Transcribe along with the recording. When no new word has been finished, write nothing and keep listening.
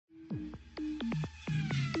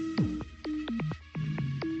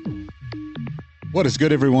What is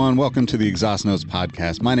good, everyone? Welcome to the Exhaust Notes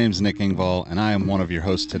podcast. My name is Nick Engvall, and I am one of your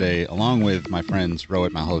hosts today, along with my friends Rohit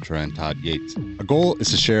Malhotra and Todd Yates. Our goal is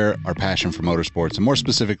to share our passion for motorsports, and more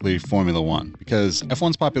specifically, Formula One, because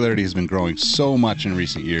F1's popularity has been growing so much in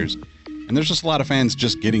recent years, and there's just a lot of fans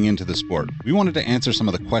just getting into the sport. We wanted to answer some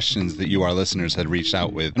of the questions that you, our listeners, had reached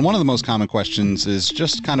out with, and one of the most common questions is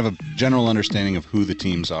just kind of a general understanding of who the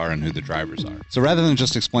teams are and who the drivers are. So rather than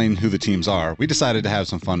just explain who the teams are, we decided to have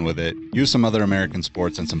some fun with it, use some other American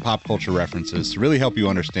sports and some pop culture references to really help you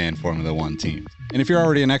understand Formula One teams. And if you're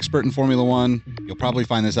already an expert in Formula One, you'll probably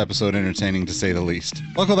find this episode entertaining to say the least.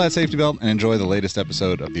 Buckle that safety belt and enjoy the latest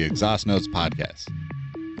episode of the Exhaust Notes podcast.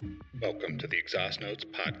 Welcome to the Exhaust Notes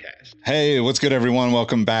podcast. Hey, what's good, everyone?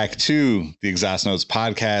 Welcome back to the Exhaust Notes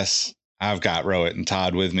podcast. I've got Rohit and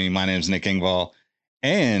Todd with me. My name's Nick Engvall,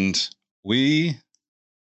 and we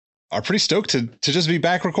are pretty stoked to just be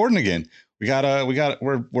back recording again.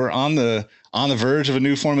 We're on the verge of a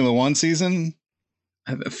new Formula One season.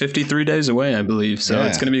 53 days away, I believe. So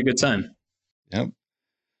It's going to be a good time. Yep.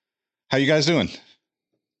 How you guys doing?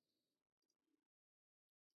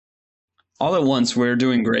 All at once, we're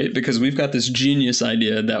doing great because we've got this genius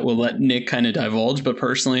idea that will let Nick kind of divulge. But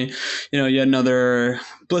personally, you had another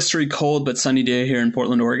blistery cold but sunny day here in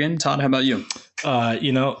Portland, Oregon. Todd, how about you?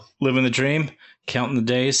 Living the dream, counting the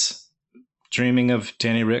days, dreaming of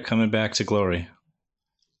Danny Rick coming back to glory.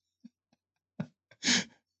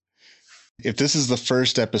 If this is the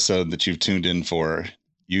first episode that you've tuned in for,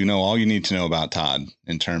 you know all you need to know about Todd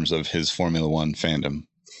in terms of his Formula One fandom.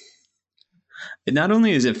 Not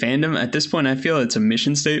only is it fandom, at this point, I feel it's a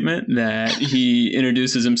mission statement that he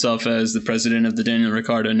introduces himself as the president of the Daniel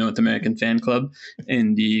Ricciardo North American Fan Club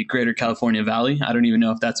in the Greater California Valley. I don't even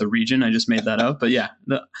know if that's a region. I just made that up. But yeah,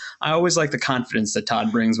 I always like the confidence that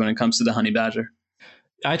Todd brings when it comes to the Honey Badger.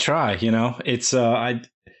 I try, it's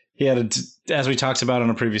as we talked about on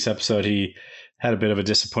a previous episode, he had a bit of a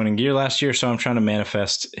disappointing year last year. So I'm trying to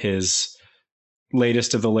manifest his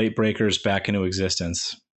latest of the late breakers back into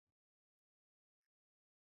existence.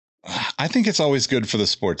 I think it's always good for the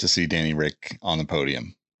sport to see Danny Rick on the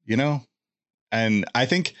podium, and I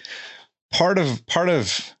think part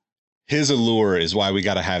of his allure is why we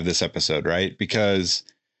got to have this episode, right? Because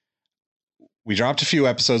we dropped a few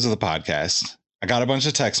episodes of the podcast. I got a bunch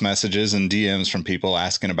of text messages and DMs from people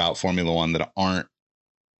asking about Formula One that aren't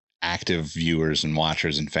active viewers and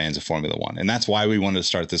watchers and fans of Formula One. And that's why we wanted to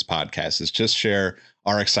start this podcast, is just share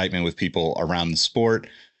our excitement with people around the sport,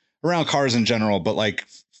 around cars in general, but like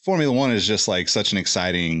Formula One is just like such an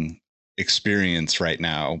exciting experience right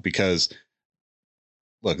now because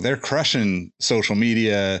look, they're crushing social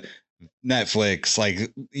media, Netflix.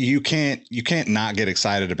 Like you can't not get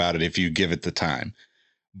excited about it if you give it the time.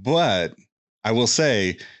 But I will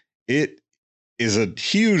say it is a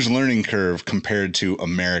huge learning curve compared to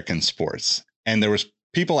American sports. And there was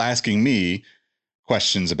people asking me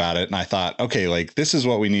questions about it. And I thought, okay, like this is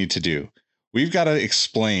what we need to do. We've got to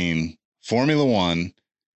explain Formula One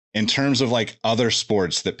in terms of like other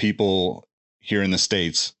sports that people here in the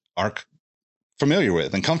States are familiar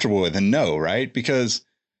with and comfortable with and know, right? Because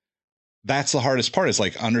that's the hardest part, is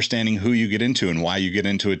like understanding who you get into and why you get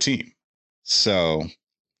into a team. So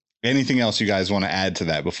anything else you guys want to add to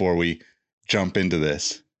that before we jump into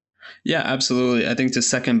this? Yeah, absolutely. I think to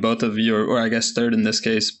second both of your, or I guess third in this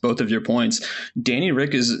case, both of your points, Danny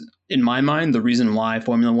Rick is, in my mind, the reason why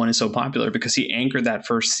Formula One is so popular, because he anchored that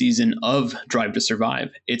first season of Drive to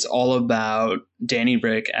Survive. It's all about Danny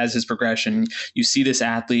Rick as his progression. You see this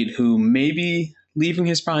athlete who maybe leaving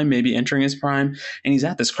his prime, maybe entering his prime, and he's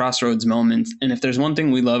at this crossroads moment. And if there's one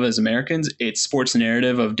thing we love as Americans, it's sports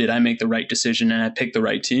narrative of, did I make the right decision and I picked the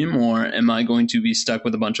right team, or am I going to be stuck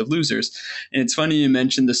with a bunch of losers? And it's funny you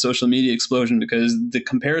mentioned the social media explosion, because the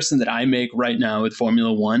comparison that I make right now with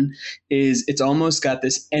Formula One is it's almost got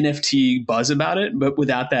this NFT buzz about it, but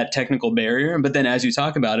without that technical barrier. But then as you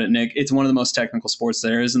talk about it, Nick, it's one of the most technical sports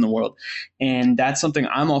there is in the world. And that's something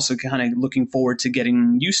I'm also kind of looking forward to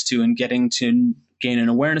getting used to and getting to gain an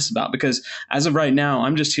awareness about, because as of right now,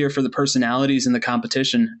 I'm just here for the personalities and the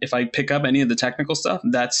competition. If I pick up any of the technical stuff,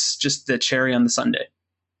 that's just the cherry on the sundae.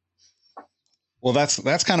 Well,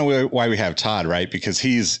 that's kind of why we have Todd, right? Because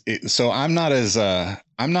I'm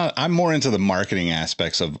more into the marketing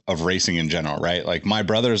aspects of racing in general, right? Like my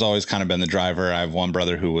brother's always kind of been the driver. I have one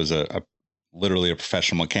brother who was literally a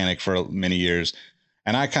professional mechanic for many years.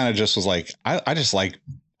 And I kind of just was like,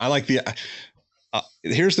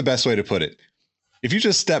 here's the best way to put it. If you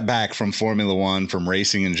just step back from Formula One, from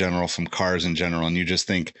racing in general, from cars in general, and you just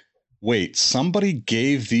think, wait, somebody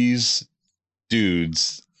gave these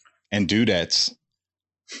dudes and dudettes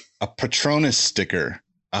a Petronas sticker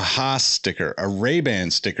a Haas sticker, a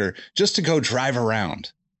Ray-Ban sticker, just to go drive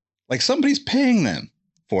around. Like somebody's paying them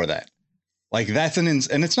for that. Like that's and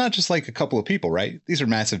it's not just like a couple of people, right? These are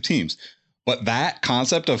massive teams. But that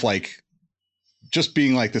concept of like just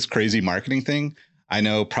being like this crazy marketing thing, I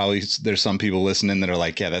know probably there's some people listening that are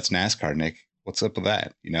like, yeah, that's NASCAR, Nick. What's up with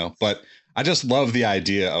that? You know, but I just love the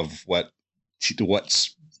idea of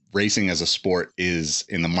what's racing as a sport is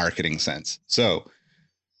in the marketing sense. So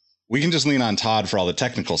we can just lean on Todd for all the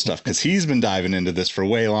technical stuff because he's been diving into this for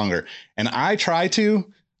way longer. And I try to,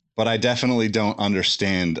 but I definitely don't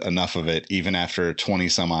understand enough of it, even after 20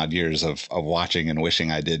 some odd years of watching and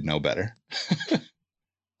wishing I did know better.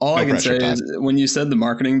 All No I can pressure, say Todd. is when you said the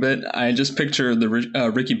marketing bit, I just picture the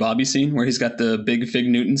Ricky Bobby scene where he's got the big Fig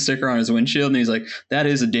Newton sticker on his windshield, and he's like, that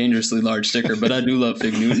is a dangerously large sticker, but I do love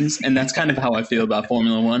Fig Newtons. And that's kind of how I feel about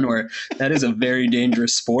Formula One, where that is a very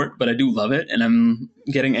dangerous sport, but I do love it, and I'm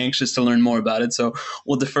getting anxious to learn more about it. So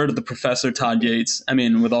we'll defer to the Professor Todd Yates. I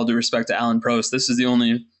mean, with all due respect to Alan Prost, this is the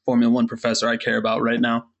only Formula One professor I care about right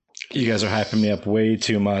now. You guys are hyping me up way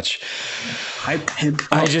too much. Hype him up.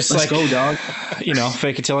 I just Let's go, dog. You know,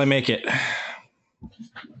 fake it till I make it.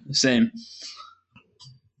 Same.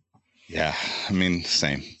 Yeah, I mean,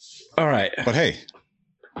 same. All right. But hey,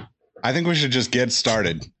 I think we should just get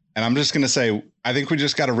started. And I'm just going to say, I think we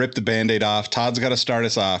just got to rip the Band-Aid off. Todd's got to start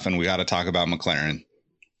us off, and we got to talk about McLaren.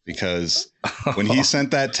 Because when he sent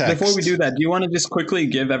that text... Before we do that, do you want to just quickly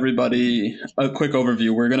give everybody a quick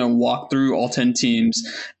overview? We're going to walk through all 10 teams.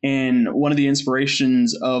 And one of the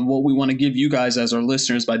inspirations of what we want to give you guys as our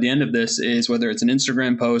listeners by the end of this is whether it's an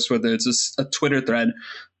Instagram post, whether it's a Twitter thread,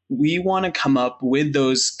 we want to come up with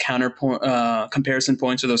those comparison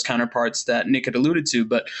points or those counterparts that Nick had alluded to.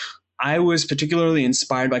 But I was particularly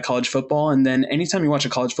inspired by college football. And then anytime you watch a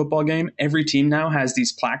college football game, every team now has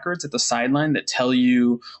these placards at the sideline that tell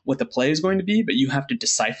you what the play is going to be, but you have to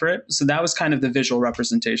decipher it. So that was kind of the visual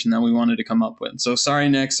representation that we wanted to come up with. So sorry,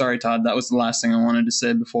 Nick. Sorry, Todd. That was the last thing I wanted to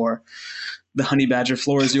say before the Honey Badger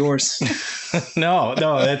floor is yours. No,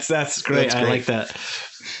 that's great. That's great. I like that.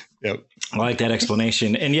 Yep. I like that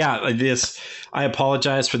explanation. And yeah, I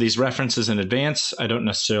apologize for these references in advance. I don't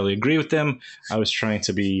necessarily agree with them. I was trying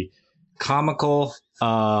to be comical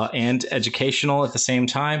and educational at the same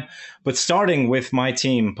time. But starting with my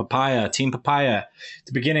team, Team Papaya, at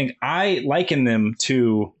the beginning, I liken them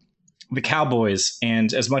to the Cowboys.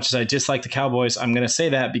 And as much as I dislike the Cowboys, I'm going to say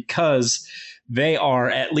that because they are,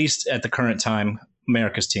 at least at the current time,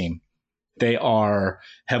 America's team. They are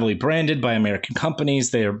heavily branded by American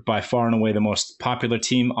companies. They are by far and away the most popular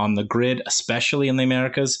team on the grid, especially in the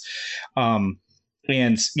Americas.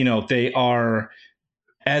 And, you know, they are,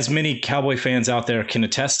 as many Cowboy fans out there can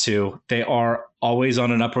attest to, they are always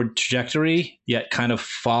on an upward trajectory, yet kind of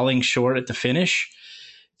falling short at the finish.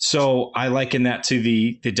 So I liken that to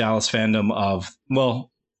the Dallas fandom of,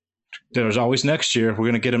 well, there's always next year. We're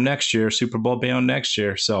going to get them next year, Super Bowl bound next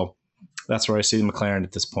year. So that's where I see McLaren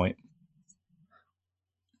at this point.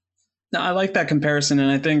 No, I like that comparison,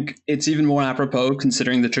 and I think it's even more apropos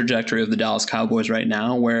considering the trajectory of the Dallas Cowboys right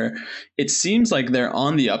now, where it seems like they're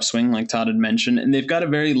on the upswing, like Todd had mentioned, and they've got a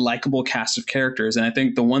very likable cast of characters. And I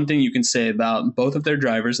think the one thing you can say about both of their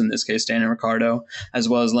drivers, in this case Daniel Ricciardo, as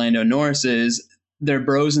well as Lando Norris, is they're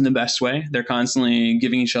bros in the best way. They're constantly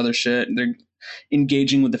giving each other shit. They're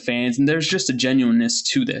engaging with the fans, and there's just a genuineness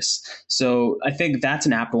to this. So I think that's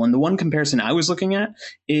an apt one. The one comparison I was looking at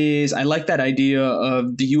is I like that idea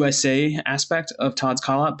of the USA aspect of Todd's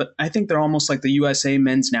call-out, but I think they're almost like the USA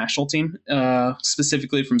men's national team,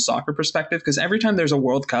 specifically from soccer perspective, because every time there's a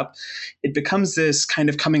World Cup, it becomes this kind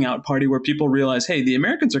of coming out party where people realize, hey, the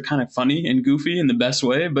Americans are kind of funny and goofy in the best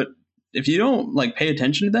way, but if you don't like pay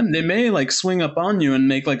attention to them, they may like swing up on you and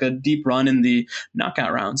make like a deep run in the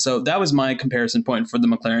knockout round. So that was my comparison point for the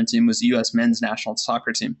McLaren team, was the U.S. men's national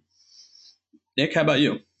soccer team. Nick, how about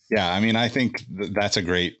you? Yeah, I mean, I think that's a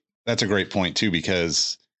great point too,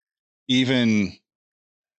 because even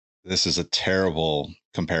this is a terrible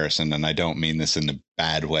comparison, and I don't mean this in a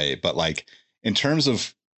bad way, but like in terms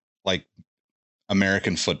of like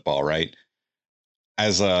American football, right?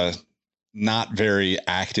 As a not very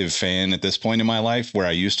active fan at this point in my life, where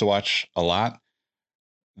I used to watch a lot,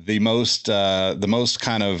 the most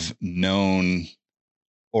kind of known,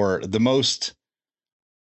 or the most,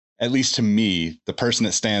 at least to me, the person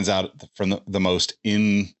that stands out from the most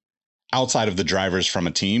in outside of the drivers from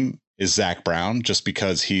a team is Zach Brown, just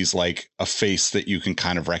because he's like a face that you can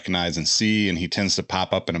kind of recognize and see, and he tends to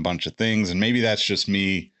pop up in a bunch of things. And maybe that's just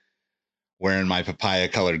me wearing my papaya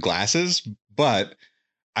colored glasses, but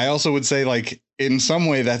I also would say, like, in some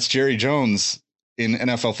way, that's Jerry Jones in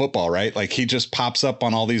NFL football, right? Like he just pops up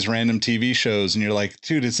on all these random TV shows and you're like,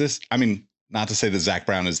 dude, is this, I mean, not to say that Zach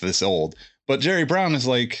Brown is this old, but Jerry Brown is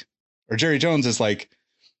like, or Jerry Jones is like,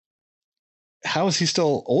 how is he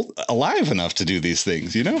still alive enough to do these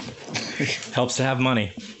things? You know, helps to have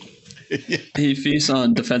money. Yeah. He feasts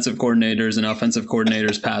on defensive coordinators and offensive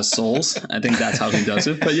coordinators' past souls. I think that's how he does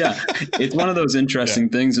it. But yeah, it's one of those interesting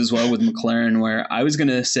things as well with McLaren, where I was going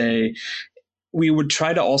to say we would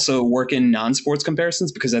try to also work in non-sports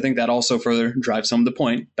comparisons, because I think that also further drives home the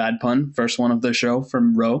point. Bad pun, first one of the show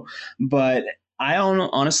from Roe. But I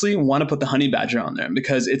honestly want to put the Honey Badger on there,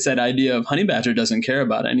 because it's that idea of Honey Badger doesn't care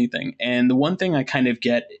about anything. And the one thing I kind of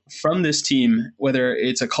get from this team, whether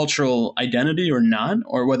it's a cultural identity or not,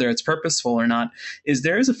 or whether it's purposeful or not, is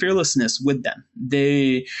there is a fearlessness with them.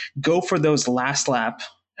 They go for those last lap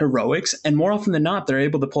heroics, and more often than not, they're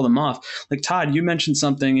able to pull them off. Like Todd, you mentioned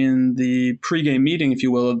something in the pregame meeting, if you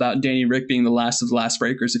will, about Danny Rick being the last of the last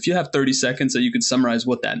breakers. If you have 30 seconds that you could summarize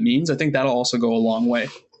what that means, I think that'll also go a long way.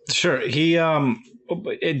 Sure. He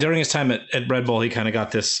during his time at Red Bull, he kind of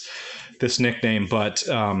got this nickname, but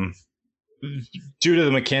due to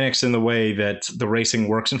the mechanics and the way that the racing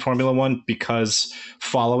works in Formula One, because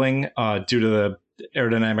following due to the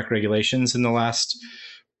aerodynamic regulations in the last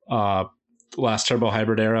turbo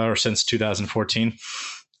hybrid era, or since 2014,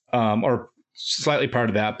 or slightly part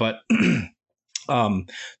of that, but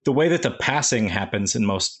the way that the passing happens in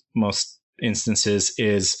most instances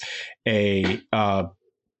is a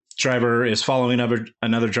driver is following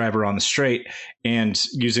another driver on the straight and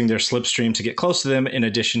using their slipstream to get close to them, in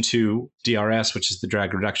addition to DRS, which is the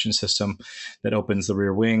drag reduction system that opens the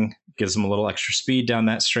rear wing, gives them a little extra speed down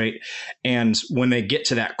that straight. And when they get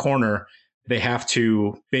to that corner, they have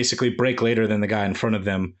to basically brake later than the guy in front of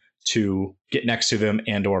them to get next to them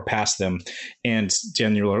and or pass them. And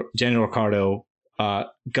Daniel Ricciardo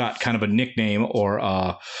got kind of a nickname, or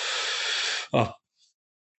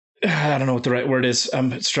I don't know what the right word is.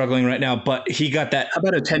 I'm struggling right now, but he got that. How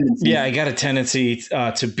about a tendency? Yeah, he got a tendency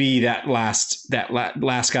to be that last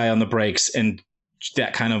guy on the brakes, and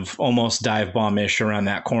that kind of almost dive bomb-ish around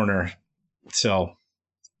that corner. So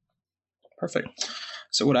perfect.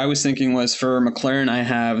 So what I was thinking was, for McLaren, I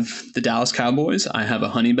have the Dallas Cowboys, I have a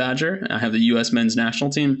Honey Badger, I have the U.S. men's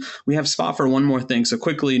national team. We have spot for one more thing. So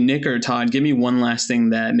quickly, Nick or Todd, give me one last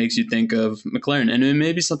thing that makes you think of McLaren, and it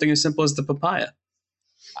may be something as simple as the papaya.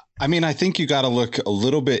 I mean, I think you got to look a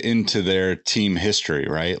little bit into their team history,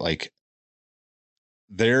 right? Like,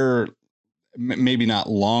 they're maybe not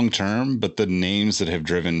long term, but the names that have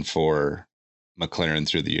driven for McLaren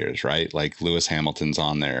through the years, right? Like Lewis Hamilton's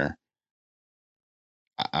on there.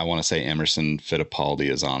 I want to say Emerson Fittipaldi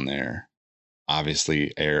is on there.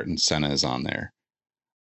 Obviously, Ayrton Senna is on there.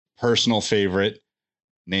 Personal favorite,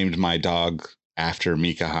 named my dog after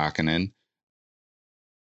Mika Hakkinen.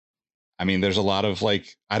 I mean, there's a lot of,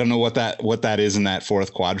 like, I don't know what that is in that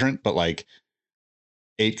fourth quadrant, but like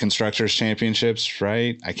 8 Constructors Championships,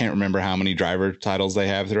 right? I can't remember how many driver titles they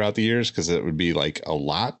have throughout the years, because it would be like a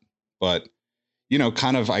lot, but, you know,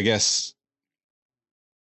 kind of, I guess,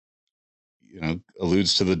 you know,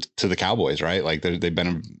 alludes to the Cowboys, right? Like they've been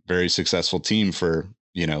a very successful team for,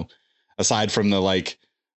 you know, aside from the, like,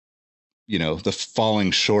 you know, the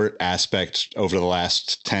falling short aspect over the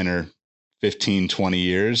last 10 or 15, 20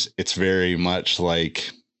 years, it's very much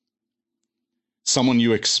like someone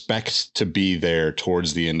you expect to be there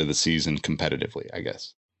towards the end of the season competitively, I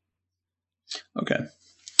guess. Okay.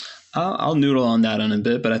 I'll noodle on that in a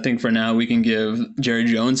bit, but I think for now we can give Jerry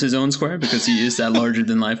Jones his own square, because he is that larger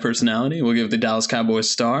than life personality. We'll give the Dallas Cowboys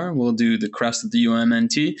star. We'll do the crest of the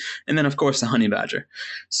UMNT, and then of course the Honey Badger.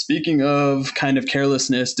 Speaking of kind of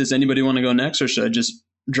carelessness, does anybody want to go next, or should I just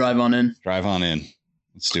drive on in? Drive on in.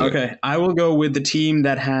 Let's do it. Okay, I will go with the team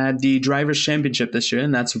that had the Drivers' Championship this year,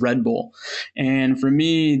 and that's Red Bull. And for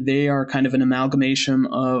me, they are kind of an amalgamation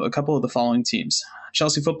of a couple of the following teams: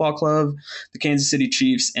 Chelsea Football Club, the Kansas City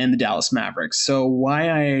Chiefs, and the Dallas Mavericks. So why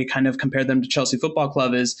I kind of compare them to Chelsea Football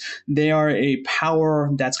Club is they are a power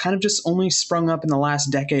that's kind of just only sprung up in the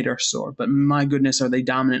last decade or so. But my goodness, are they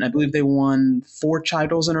dominant. I believe they won 4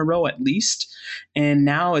 titles in a row at least. And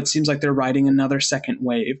now it seems like they're riding another second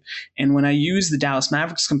wave. And when I use the Dallas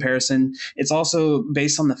Mavericks comparison, it's also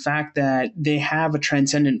based on the fact that they have a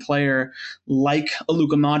transcendent player like a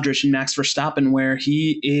Luka Modric and Max Verstappen, where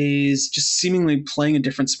he is just seemingly playing a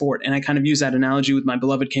different sport. And I kind of use that analogy with my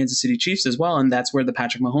beloved Kansas City Chiefs as well. And that's where the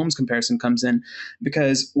Patrick Mahomes comparison comes in,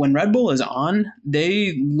 because when Red Bull is on,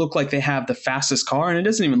 they look like they have the fastest car, and it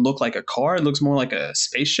doesn't even look like a car. It looks more like a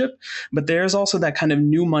spaceship, but there's also that kind of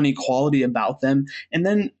new money quality about them. And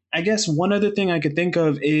then I guess one other thing I could think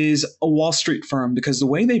of is a Wall Street firm, because the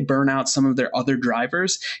way they burn out some of their other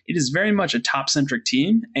drivers, it is very much a top centric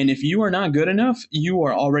team. And if you are not good enough, you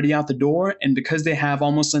are already out the door. And because they have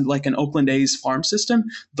almost like an Oakland A's farm system,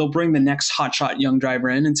 they'll bring the next hotshot young driver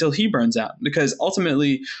in until he burns out. Because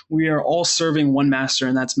ultimately, we are all serving one master,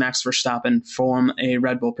 and that's Max Verstappen from a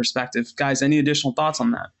Red Bull perspective. Guys, any additional thoughts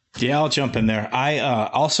on that? Yeah, I'll jump in there. I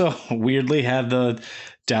also weirdly had the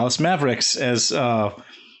Dallas Mavericks as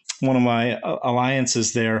one of my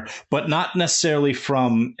alliances there, but not necessarily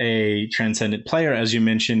from a transcendent player, as you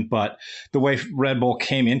mentioned, but the way Red Bull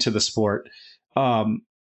came into the sport.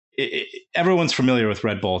 Everyone's familiar with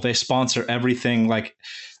Red Bull. They sponsor everything. Like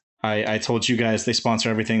I told you guys, they sponsor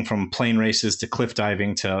everything from plane races to cliff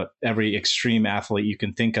diving to every extreme athlete you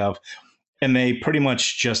can think of. And they pretty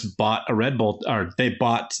much just bought a Red Bull, or they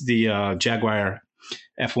bought the Jaguar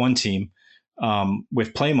F1 team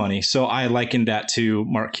with play money. So I likened that to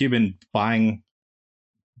Mark Cuban buying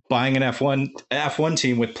an F1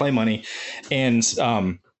 team with play money. And,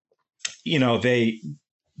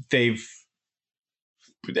 they've,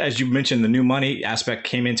 as you mentioned, the new money aspect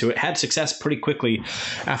came into it, had success pretty quickly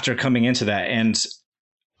after coming into that. And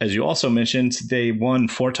as you also mentioned, they won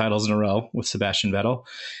 4 titles in a row with Sebastian Vettel.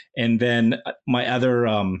 And then my other,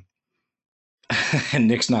 and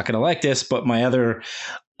Nick's not going to like this, but my other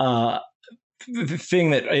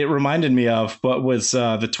thing that it reminded me of, but was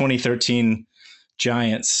the 2013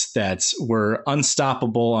 Giants that were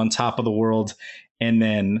unstoppable on top of the world and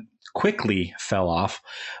then quickly fell off,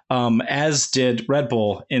 as did Red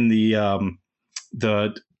Bull in the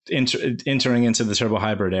entering into the turbo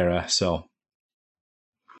hybrid era. So.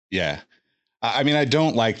 Yeah. I mean, I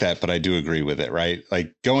don't like that, but I do agree with it, right?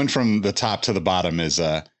 Like going from the top to the bottom is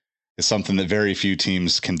something that very few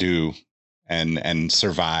teams can do and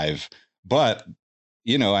survive. But,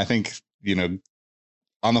 I think,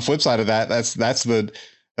 on the flip side of that, that's the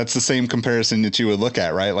same comparison that you would look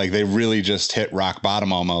at, right? Like they really just hit rock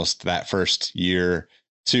bottom almost that first year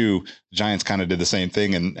too. The Giants kind of did the same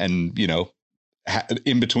thing. And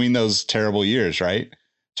in between those terrible years, right?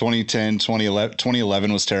 2010,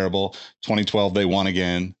 2011 was terrible. 2012, they won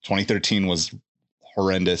again. 2013 was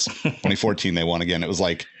horrendous. 2014, they won again. It was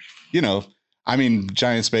like,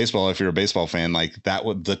 Giants baseball, if you're a baseball fan, like that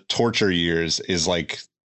would, the torture years is like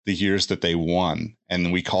the years that they won.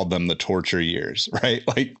 And we called them the torture years, right?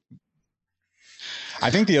 Like,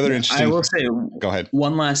 I think the other interesting. I will say, go ahead.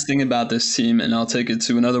 One last thing about this team, and I'll take it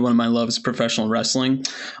to another one of my loves, professional wrestling.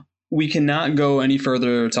 We cannot go any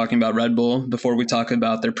further talking about Red Bull before we talk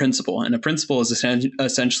about their principal. And a principal is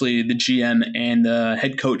essentially the GM and the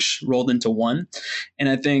head coach rolled into one. And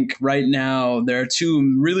I think right now there are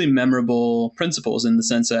 2 really memorable principals in the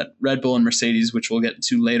sense that Red Bull and Mercedes, which we'll get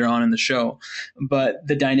to later on in the show. But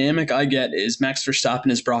the dynamic I get is Max Verstappen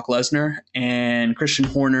is Brock Lesnar and Christian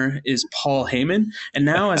Horner is Paul Heyman. And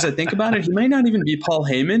now as I think about it, he might not even be Paul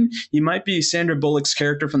Heyman. He might be Sandra Bullock's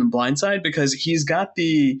character from The Blind Side, because he's got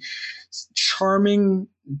the charming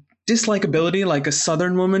dislikability like a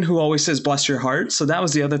Southern woman who always says bless your heart. So that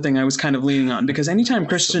was the other thing I was kind of leaning on, because anytime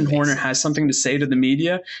Christian Horner has something to say to the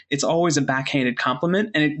media, it's always a backhanded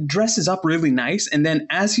compliment and it dresses up really nice. And then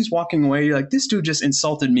as he's walking away, you're like, this dude just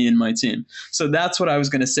insulted me and my team. So that's what I was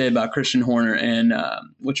going to say about Christian Horner and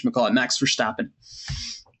Max Verstappen.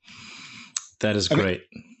 That is great.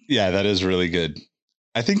 Yeah, that is really good.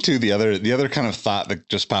 I think too, the other kind of thought that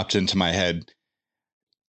just popped into my head,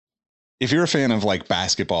 if you're a fan of like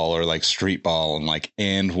basketball or like street ball and like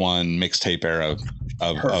one mixtape era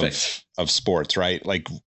of sports, right? Like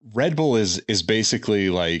Red Bull is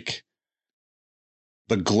basically like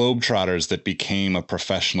the Globetrotters that became a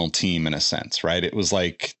professional team in a sense, right? It was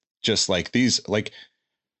like just like these, like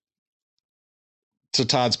to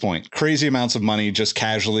Todd's point, crazy amounts of money, just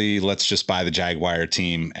casually, let's just buy the Jaguar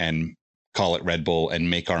team and call it Red Bull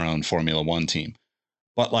and make our own Formula One team.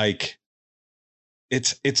 But like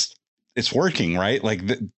it's working, right? Like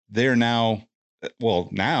they're now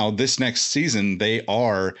this next season, they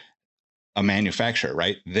are a manufacturer,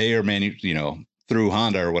 right? They are through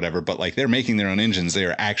Honda or whatever, but like they're making their own engines. They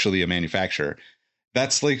are actually a manufacturer.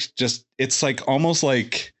 That's like, it's like almost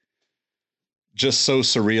like just so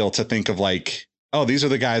surreal to think of like, oh, these are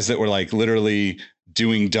the guys that were like literally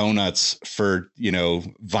doing donuts for,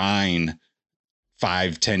 Vine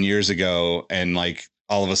 5-10 years ago. And like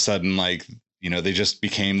all of a sudden, like, they just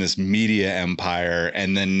became this media empire.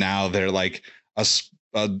 And then now they're like a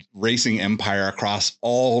racing empire across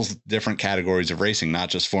all different categories of racing, not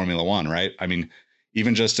just Formula One, right? I mean,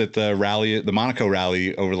 even just at the Monaco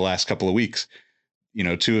rally over the last couple of weeks,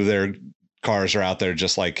 2 of their cars are out there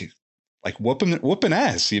just like like whooping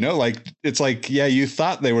ass, like it's like, yeah, you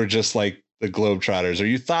thought they were just like the Globetrotters, or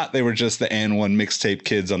you thought they were just the N1 mixtape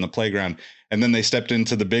kids on the playground. And then they stepped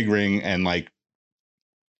into the big ring and like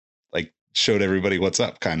showed everybody what's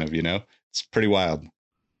up, kind of, it's pretty wild.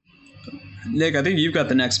 Nick, I think you've got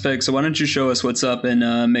the next pick. So why don't you show us what's up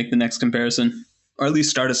and make the next comparison, or at least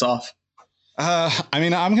start us off? I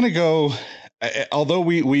mean, I'm going to go, although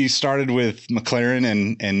we started with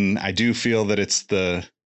McLaren and I do feel that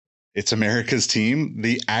it's America's team.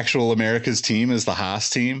 The actual America's team is the Haas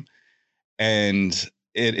team. And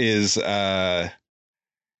it is,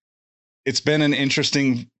 it's been an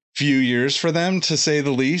interesting few years for them, to say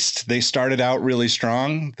the least. They started out really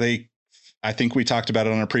strong. I think we talked about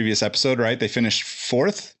it on a previous episode, right? They finished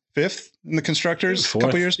fifth in the constructors a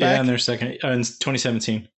couple years back. Yeah, and they're second in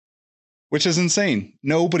 2017. Which is insane.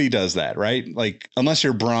 Nobody does that, right? Like, unless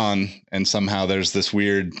you're Braun and somehow there's this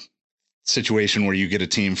weird situation where you get a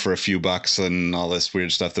team for a few bucks and all this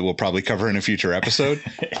weird stuff that we'll probably cover in a future episode.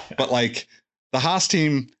 But like, the Haas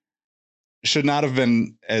team should not have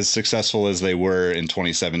been as successful as they were in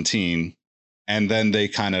 2017. And then they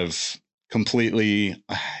kind of completely,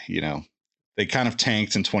 they kind of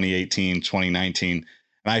tanked in 2018, 2019.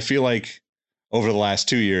 And I feel like over the last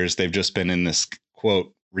 2 years, they've just been in this,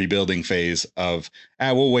 quote, rebuilding phase of,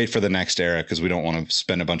 we'll wait for the next era because we don't want to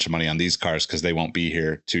spend a bunch of money on these cars because they won't be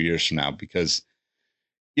here 2 years from now, because,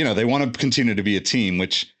 they want to continue to be a team,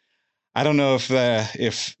 which I don't know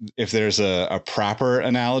if there's a proper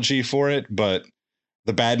analogy for it, but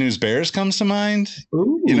the Bad News Bears comes to mind.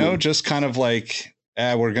 Ooh. Just kind of like,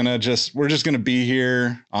 we're just going to be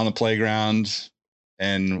here on the playground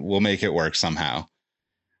and we'll make it work somehow.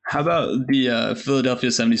 How about the Philadelphia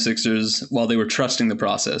 76ers while they were trusting the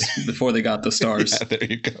process before they got the stars? Yeah, there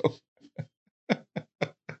you go.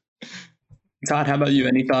 Todd, how about you?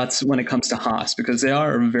 Any thoughts when it comes to Haas? Because they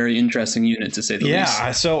are a very interesting unit, to say the least.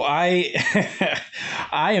 Yeah, so I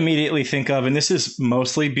immediately think of, and this is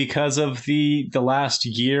mostly because of the last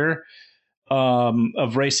year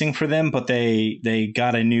of racing for them, but they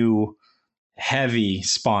got a new heavy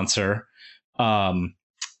sponsor.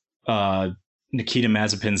 Nikita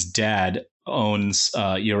Mazepin's dad owns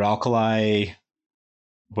Uralkali,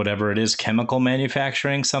 whatever it is, chemical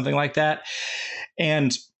manufacturing, something like that.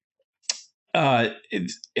 And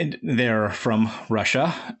they're from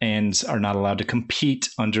Russia and are not allowed to compete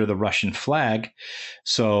under the Russian flag.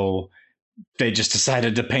 So they just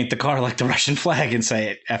decided to paint the car like the Russian flag and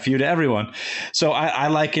say F you to everyone. So I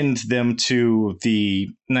likened them to the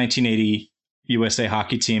 1980 USA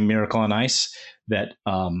hockey team Miracle on Ice that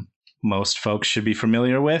most folks should be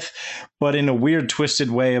familiar with, but in a weird, twisted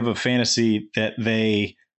way of a fantasy that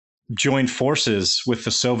they joined forces with the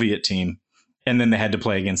Soviet team and then they had to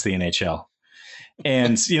play against the NHL.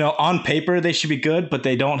 And, on paper, they should be good, but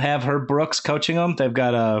they don't have Herb Brooks coaching them. They've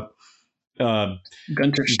got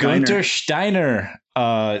Gunter Steiner.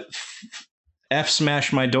 F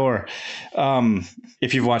smash my door.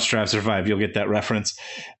 If you've watched Drive Survive, you'll get that reference.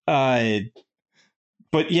 But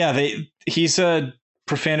yeah, he's a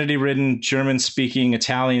profanity-ridden, German-speaking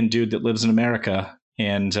Italian dude that lives in America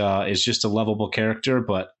and is just a lovable character,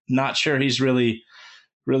 but not sure he's really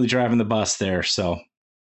driving the bus there. So.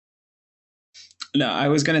 No, I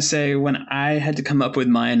was going to say, when I had to come up with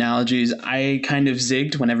my analogies, I kind of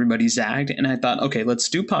zigged when everybody zagged. And I thought, okay, let's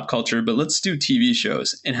do pop culture, but let's do TV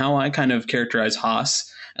shows. And how I kind of characterize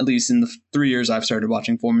Haas, at least in the 3 years I've started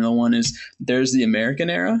watching Formula One, is there's the American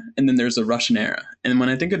era and then there's the Russian era. And when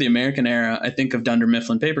I think of the American era, I think of Dunder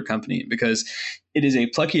Mifflin Paper Company, because it is a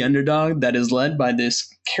plucky underdog that is led by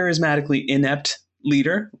this charismatically inept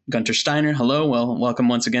leader, Gunter Steiner. Hello. Well, welcome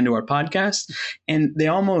once again to our podcast. And they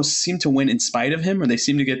almost seem to win in spite of him, or they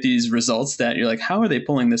seem to get these results that you're like, how are they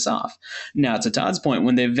pulling this off? Now, to Todd's point,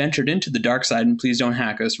 when they ventured into the dark side, and please don't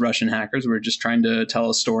hack us, Russian hackers, we're just trying to tell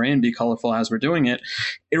a story and be colorful as we're doing it.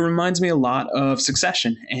 It reminds me a lot of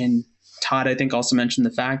Succession. And Todd, I think, also mentioned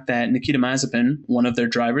the fact that Nikita Mazepin, one of their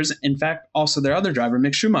drivers, in fact, also their other driver,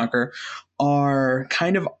 Mick Schumacher, are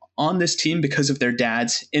kind of on this team because of their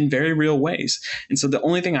dads in very real ways. And so the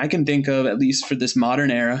only thing I can think of, at least for this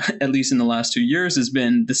modern era, at least in the last 2 years, has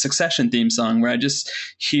been the Succession theme song, where I just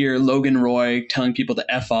hear Logan Roy telling people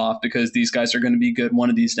to F off because these guys are going to be good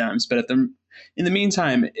one of these times. But in the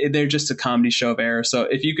meantime, they're just a comedy show of error. So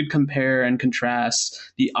if you could compare and contrast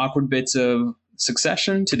the awkward bits of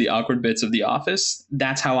Succession to the awkward bits of The Office,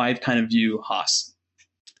 that's how I kind of view Haas.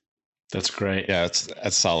 That's great. Yeah,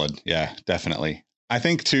 that's solid. Yeah, definitely. I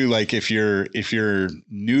think too, like if you're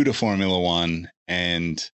new to Formula One,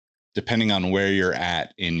 and depending on where you're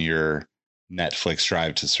at in your Netflix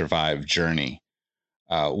Drive to Survive journey,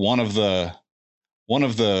 one of the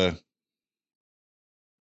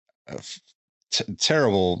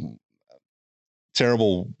terrible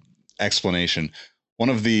explanation. One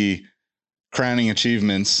of the crowning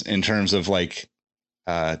achievements in terms of like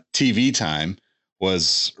TV time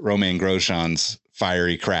was Romain Grosjean's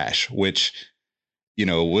fiery crash, which, you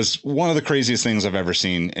know, was one of the craziest things I've ever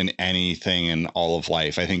seen in anything in all of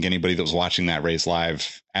life. I think anybody that was watching that race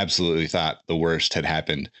live absolutely thought the worst had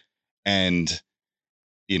happened. And,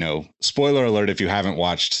 you know, spoiler alert, if you haven't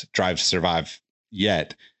watched Drive to Survive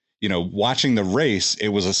yet, you know, watching the race, it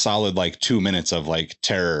was a solid like 2 minutes of like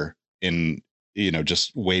terror in, you know,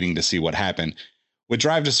 just waiting to see what happened. With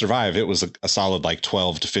Drive to Survive, it was a solid like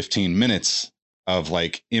 12 to 15 minutes of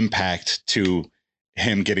like impact to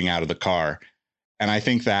him getting out of the car. And I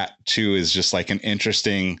think that too is just like an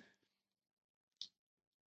interesting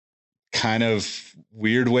kind of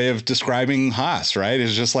weird way of describing Haas, right?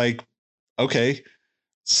 It's just like, okay,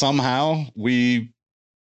 somehow we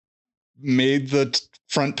made the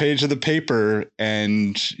front page of the paper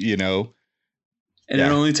and, you know, and it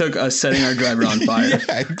only took us setting our driver on fire.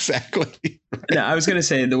 Yeah, exactly. Right. Now, I was going to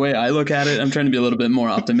say, the way I look at it, I'm trying to be a little bit more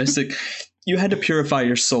optimistic. You had to purify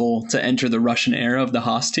your soul to enter the Russian era of the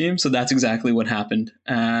Haas team. So that's exactly what happened.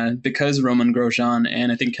 Because Romain Grosjean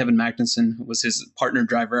and I think Kevin Magnussen was his partner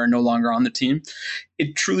driver are no longer on the team,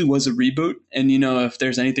 it truly was a reboot. And, you know, if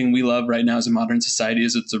there's anything we love right now as a modern society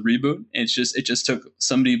is it's a reboot. It just took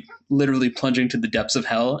somebody literally plunging to the depths of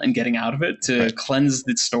hell and getting out of it to cleanse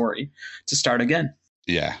the story to start again.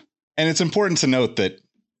 Yeah. And it's important to note that,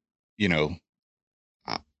 you know,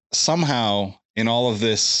 somehow in all of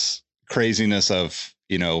this craziness of,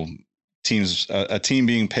 you know, teams, a team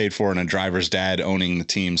being paid for and a driver's dad owning the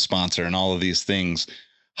team sponsor and all of these things,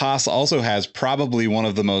 Haas also has probably one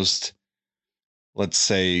of the most, let's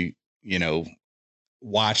say, you know,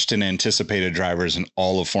 watched and anticipated drivers in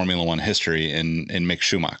all of Formula One history in Mick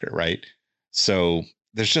Schumacher, right? So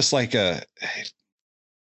there's just like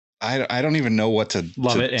I don't even know what to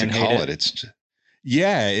love it and call it. It's just,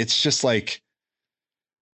 yeah, it's just like,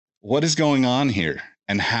 what is going on here,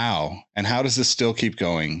 and how does this still keep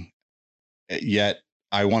going? Yet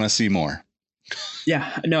I want to see more.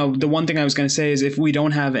 Yeah, no, the one thing I was going to say is if we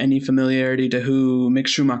don't have any familiarity to who Mick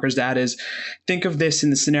Schumacher's dad is, think of this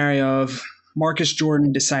in the scenario of Marcus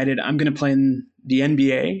Jordan decided I'm going to play in the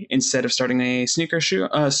NBA instead of starting a sneaker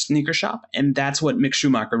shop. And that's what Mick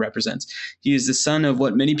Schumacher represents. He is the son of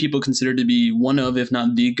what many people consider to be one of, if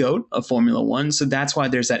not the GOAT of Formula One. So that's why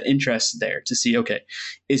there's that interest there to see, okay,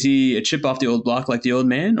 is he a chip off the old block like the old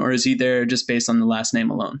man, or is he there just based on the last name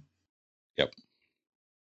alone? Yep.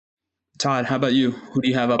 Todd, how about you? Who do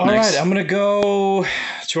you have up next? All right, I'm going to go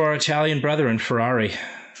to our Italian brethren, Ferrari.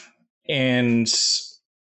 And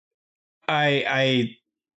I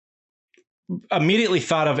immediately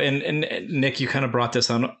thought of, and Nick, you kind of brought this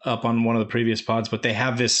up on one of the previous pods, but they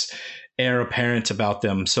have this heir apparent about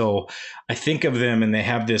them. So I think of them and they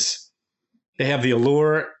have the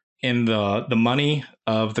allure and the money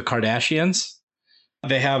of the Kardashians.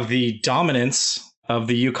 They have the dominance of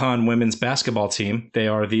the UConn women's basketball team. They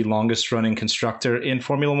are the longest running constructor in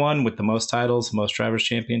Formula One with the most titles, most drivers'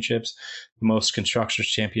 championships, most constructors'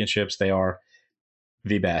 championships. They are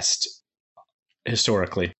the best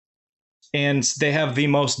historically. And they have the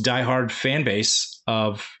most diehard fan base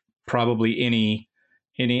of probably any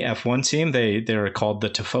F1 team. They're called the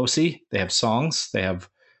Tifosi. They have songs. They have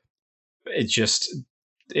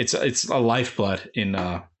it's a lifeblood in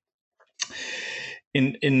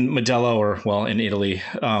Modella, or well, in Italy,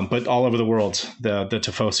 but all over the world, the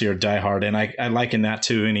Tifosi are diehard, and I liken that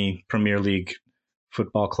to any Premier League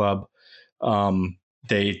football club.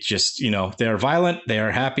 They just, you know, they're violent, they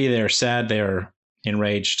are happy, they are sad, they are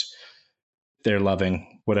enraged, they're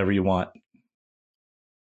loving, whatever you want.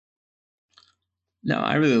 No,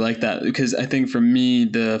 I really like that because I think for me,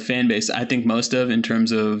 the fan base I think most of in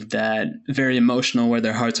terms of that very emotional, wear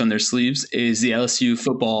their hearts on their sleeves, is the LSU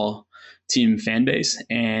football team fan base.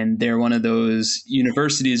 And they're one of those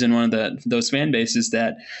universities and one of those fan bases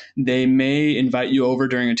that they may invite you over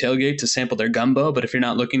during a tailgate to sample their gumbo, but if you're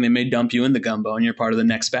not looking, they may dump you in the gumbo and you're part of the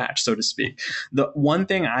next batch, so to speak. The one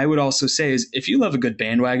thing I would also say is if you love a good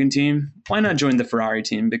bandwagon team, why not join the Ferrari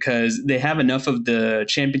team? Because they have enough of the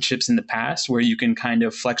championships in the past where you can kind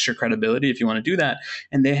of flex your credibility if you want to do that.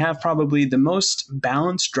 And they have probably the most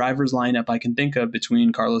balanced drivers lineup I can think of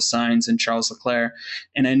between Carlos Sainz and Charles Leclerc.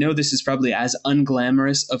 And I know this is probably as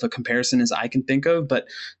unglamorous of a comparison as I can think of, but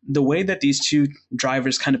the way that these two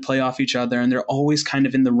drivers kind of play off each other and they're always kind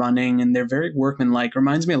of in the running and they're very workmanlike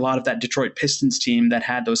reminds me a lot of that Detroit Pistons team that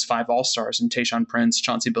had those 5 All-Stars in Tayshaun Prince,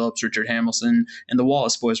 Chauncey Billups, Richard Hamilton, and the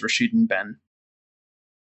Wallace boys, Rashid and Ben.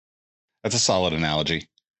 That's a solid analogy.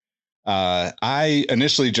 I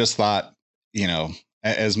initially just thought, you know,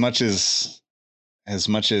 as much as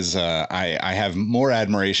I have more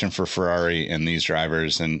admiration for Ferrari and these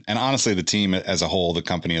drivers, and honestly, the team as a whole, the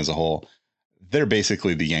company as a whole, they're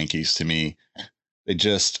basically the Yankees to me. They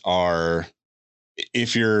just are.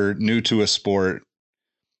 If you're new to a sport,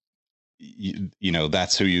 you know,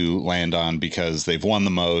 that's who you land on because they've won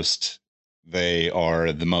the most. They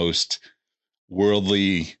are the most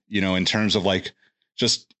worldly, you know, in terms of like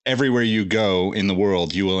just everywhere you go in the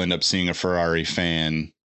world, you will end up seeing a Ferrari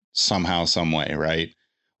fan somehow, some way, right?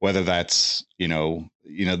 Whether that's,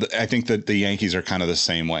 I think that the Yankees are kind of the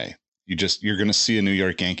same way. You're going to see a New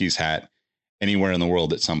York Yankees hat anywhere in the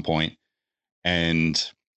world at some point. And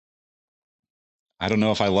I don't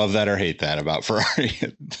know if I love that or hate that about Ferrari.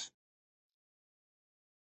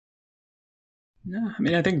 Yeah, I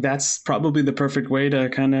mean, I think that's probably the perfect way to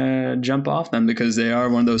kind of jump off them because they are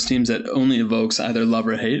one of those teams that only evokes either love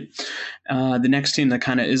or hate. The next team that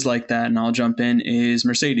kind of is like that, and I'll jump in, is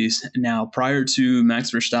Mercedes. Now, prior to Max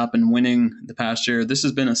Verstappen winning the past year, this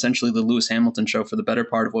has been essentially the Lewis Hamilton show for the better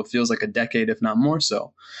part of what feels like a decade, if not more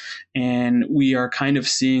so. And we are kind of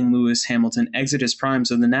seeing Lewis Hamilton exit his prime.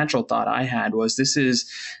 So the natural thought I had was this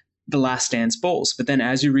is the Last Dance Bulls. But then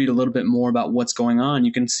as you read a little bit more about what's going on,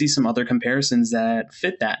 you can see some other comparisons that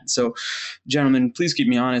fit that. So, gentlemen, please keep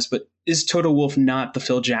me honest, but is Toto Wolff not the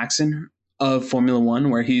Phil Jackson of Formula One,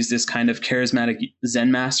 where he's this kind of charismatic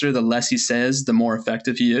Zen master? The less he says, the more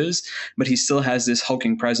effective he is, but he still has this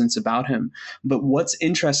hulking presence about him. But what's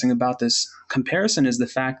interesting about this comparison is the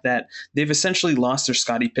fact that they've essentially lost their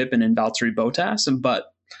Scottie Pippen and Valtteri Bottas,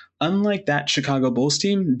 but unlike that Chicago Bulls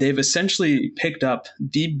team, they've essentially picked up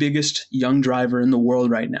the biggest young driver in the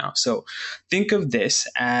world right now. So think of this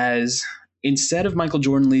as instead of Michael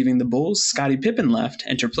Jordan leaving the Bulls, Scottie Pippen left,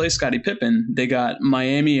 and to replace Scottie Pippen, they got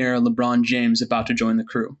Miami-era LeBron James about to join the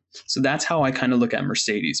crew. So that's how I kind of look at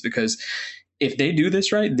Mercedes, because if they do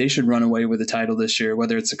this right, they should run away with the title this year,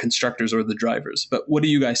 whether it's the constructors or the drivers. But what do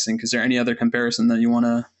you guys think? Is there any other comparison that you want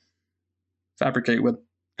to fabricate with?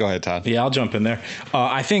 Go ahead, Todd. Yeah, I'll jump in there.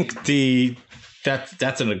 I think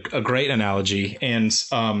that's a great analogy, and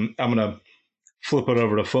I'm going to flip it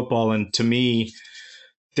over to football. And to me,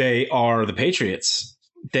 they are the Patriots.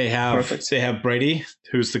 They have Brady,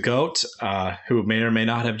 who's the GOAT, who may or may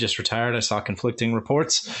not have just retired. I saw conflicting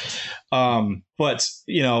reports. But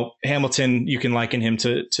Hamilton, you can liken him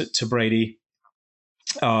to Brady.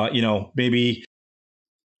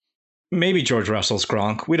 Maybe George Russell's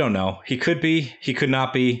Gronk. We don't know. He could be. He could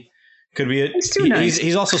not be. Could be.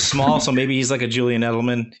 He's also small, so maybe he's like a Julian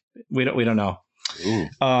Edelman. We don't know.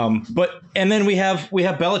 And then we have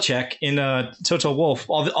Belichick in Toto Wolff,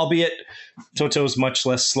 albeit Toto's much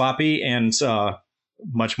less sloppy and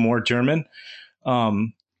much more German.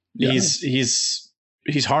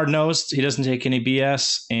 He's hard nosed. He doesn't take any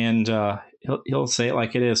BS, and he'll say it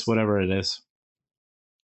like it is, whatever it is.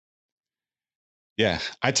 Yeah,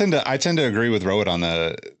 I tend to agree with Rohit on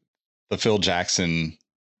the Phil Jackson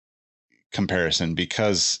comparison,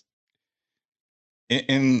 because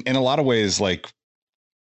in a lot of ways, like,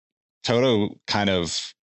 Toto kind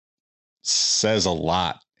of says a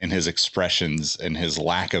lot in his expressions and his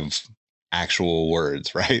lack of actual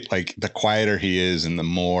words, right? Like, the quieter he is and the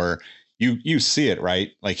more you see it,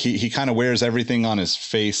 right? Like, he kind of wears everything on his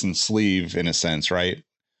face and sleeve in a sense, right?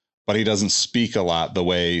 But he doesn't speak a lot the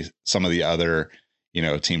way some of the other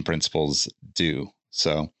team principals do.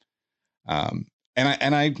 So, and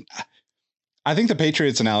I think the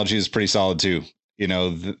Patriots analogy is pretty solid too.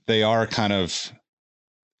 They are kind of,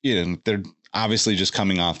 they're obviously just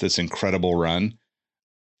coming off this incredible run.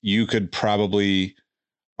 You could probably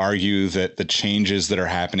argue that the changes that are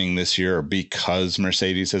happening this year are because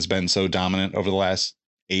Mercedes has been so dominant over the last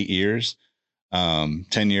 8 years, 10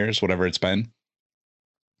 years, whatever it's been.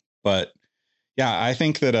 But yeah, I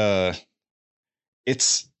think that,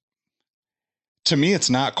 to me, it's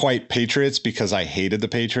not quite Patriots because I hated the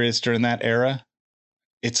Patriots during that era.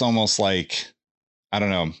 It's almost like, I don't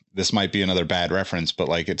know, this might be another bad reference, but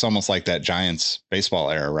like, it's almost like that Giants baseball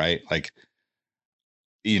era, right? Like,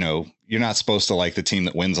 you're not supposed to like the team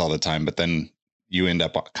that wins all the time, but then you end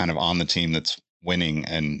up kind of on the team that's winning,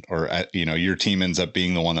 or your team ends up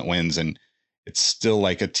being the one that wins. And it's still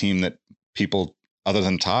like a team that people other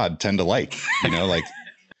than Todd tend to like,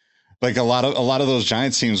 like a lot of those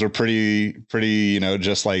Giants teams were pretty,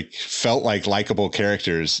 just like felt like likable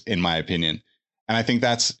characters, in my opinion. And I think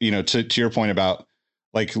that's, to your point about,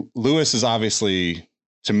 like, Lewis is obviously,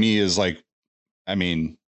 to me, is like, I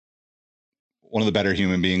mean, one of the better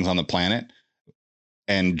human beings on the planet.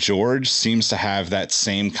 And George seems to have that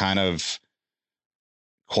same kind of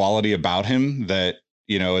quality about him that,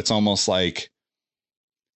 It's almost like,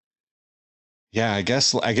 yeah, I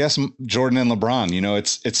guess Jordan and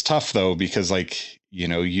LeBron, it's tough though, because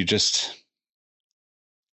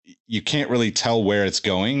you can't really tell where it's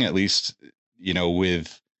going, at least,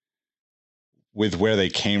 with where they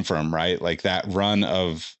came from, right? Like that run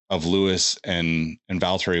of Lewis and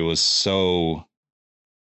Valtteri was so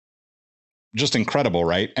just incredible,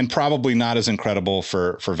 right? And probably not as incredible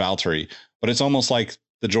for Valtteri, but it's almost like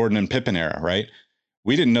the Jordan and Pippen era, right?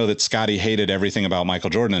 We didn't know that Scotty hated everything about Michael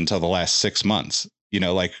Jordan until the last 6 months.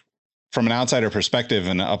 Like from an outsider perspective,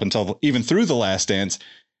 and up until even through The Last Dance,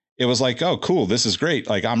 it was like, oh, cool, this is great.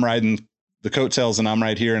 Like I'm riding the coattails and I'm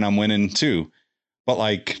right here and I'm winning too. But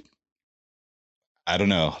like, I don't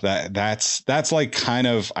know, that's like kind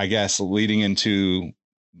of, I guess, leading into,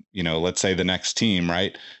 let's say the next team,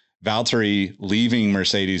 right? Valtteri leaving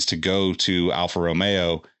Mercedes to go to Alfa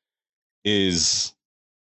Romeo is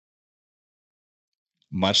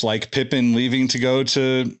much like Pippen leaving to go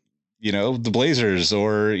to, the Blazers,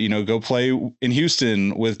 or, go play in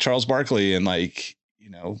Houston with Charles Barkley. And like,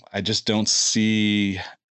 I just don't see,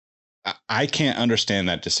 I can't understand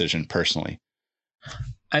that decision personally.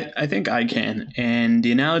 I think I can. And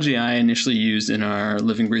the analogy I initially used in our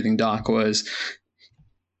Living Breathing doc was,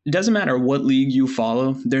 it doesn't matter what league you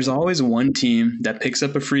follow, there's always one team that picks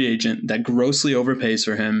up a free agent that grossly overpays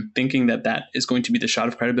for him, thinking that that is going to be the shot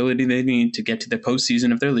of credibility they need to get to the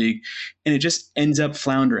postseason of their league. And it just ends up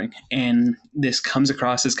floundering. And this comes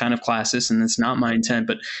across as kind of classist, and it's not my intent,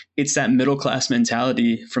 but it's that middle class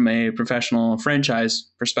mentality from a professional franchise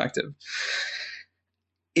perspective.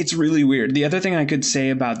 It's really weird. The other thing I could say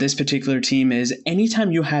about this particular team is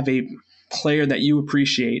anytime you have a player that you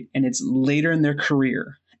appreciate and it's later in their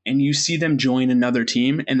career, and you see them join another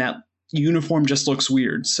team and that uniform just looks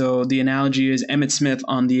weird. So the analogy is Emmitt Smith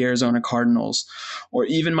on the Arizona Cardinals, or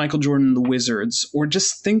even Michael Jordan and the Wizards, or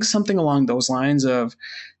just think something along those lines of,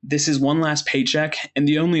 this is one last paycheck. And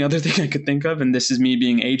the only other thing I could think of, and this is me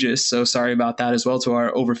being ageist, so sorry about that as well to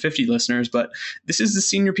our over 50 listeners, but this is the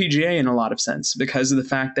senior PGA in a lot of sense, because of the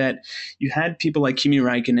fact that you had people like Kimi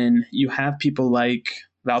Räikkönen, you have people like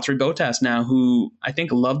Valtteri Bottas now, who I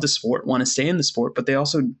think love the sport, want to stay in the sport, but they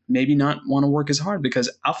also maybe not want to work as hard,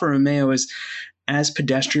 because Alfa Romeo is as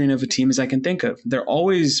pedestrian of a team as I can think of. They're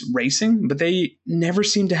always racing, but they never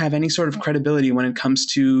seem to have any sort of credibility when it comes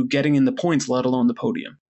to getting in the points, let alone the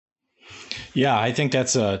podium. Yeah, I think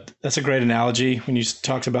that's a great analogy when you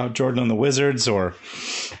talked about Jordan on the Wizards or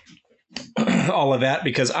all of that,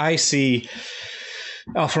 because I see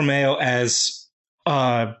Alfa Romeo as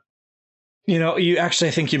you actually,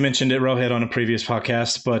 I think you mentioned it, Rohit, on a previous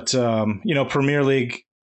podcast, but Premier League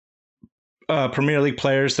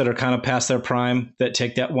players that are kind of past their prime, that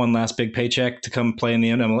take that one last big paycheck to come play in the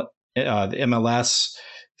MLS.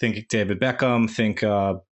 Think David Beckham. Think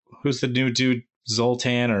who's the new dude,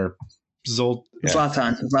 Zlatan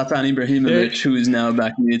Ibrahimovic, who is now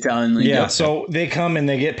back in the Italian league. Yeah, so they come and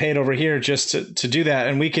they get paid over here just to do that,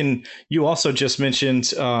 and you also just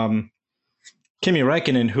mentioned Kimi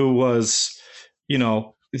Räikkönen, who was,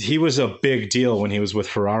 he was a big deal when he was with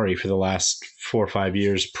Ferrari for the last 4 or 5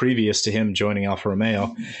 years previous to him joining Alfa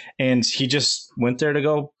Romeo. And he just went there to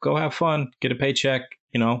go have fun, get a paycheck,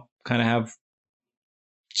 kind of have,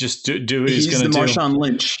 just do what he's going to do. He's the Marshawn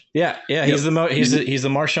Lynch. Yeah. Yep. He's the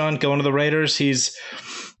Marshawn going to the Raiders. He's,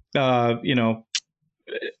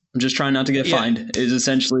 I'm just trying not to get fined, is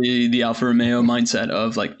essentially the Alfa Romeo mindset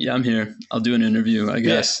of like, yeah, I'm here, I'll do an interview, I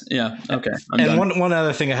guess. Yeah. Okay. I'm done. One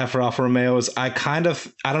other thing I have for Alfa Romeo is I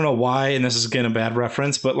don't know why, and this is again a bad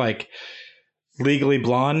reference, but like Legally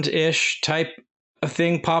Blonde-ish type of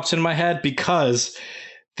thing pops in my head, because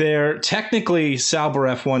they're technically Sauber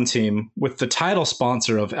F1 team with the title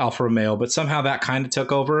sponsor of Alfa Romeo, but somehow that kind of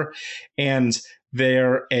took over, and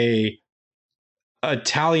they're a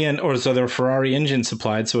Italian, or so they're Ferrari engine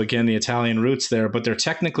supplied. So again, the Italian roots there, but they're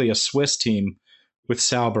technically a Swiss team with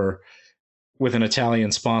Sauber with an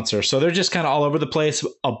Italian sponsor. So they're just kind of all over the place.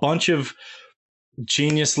 A bunch of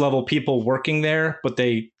genius level people working there, but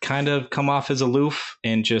they kind of come off as aloof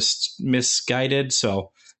and just misguided.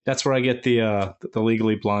 So that's where I get the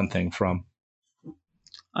Legally Blonde thing from.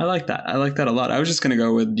 I like that. I like that a lot. I was just going to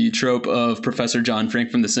go with the trope of Professor John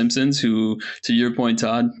Frank from The Simpsons, who, to your point,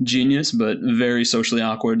 Todd, genius, but very socially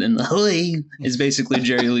awkward, and is basically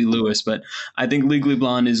Jerry Lee Lewis. But I think Legally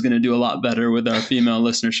Blonde is going to do a lot better with our female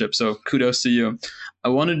listenership. So kudos to you. I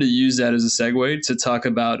wanted to use that as a segue to talk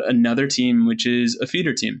about another team, which is a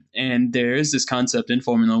feeder team. And there is this concept in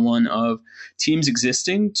Formula One of teams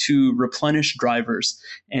existing to replenish drivers.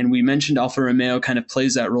 And we mentioned Alfa Romeo kind of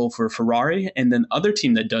plays that role for Ferrari. And then other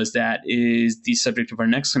team that does that is the subject of our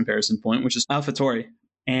next comparison point, which is AlphaTauri.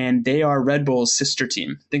 and they are Red Bull's sister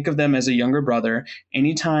team. Think of them as a younger brother.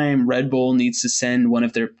 Anytime Red Bull needs to send one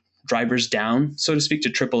of their drivers down, so to speak, to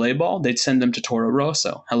AAA ball, they'd send them to Toro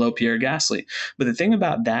Rosso. Hello, Pierre Gasly. But the thing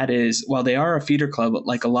about that is, while they are a feeder club,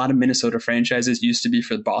 like a lot of Minnesota franchises used to be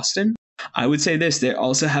for Boston, I would say this, they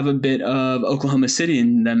also have a bit of Oklahoma City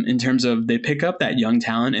in them in terms of they pick up that young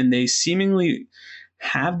talent and they seemingly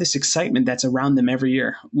have this excitement that's around them every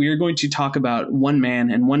year. We are going to talk about one man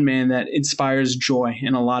that inspires joy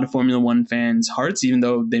in a lot of Formula One fans' hearts, even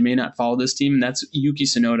though they may not follow this team, and that's Yuki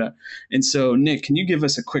Tsunoda. And so, Nick, can you give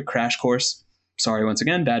us a quick crash course, sorry, once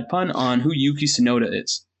again, bad pun, on who Yuki Tsunoda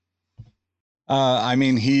is? I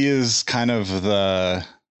mean, he is kind of the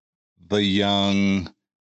young,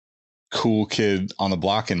 cool kid on the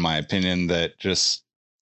block, in my opinion, that just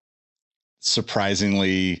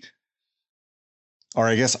surprisingly, or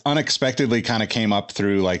I guess unexpectedly, kind of came up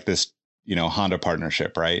through like this, Honda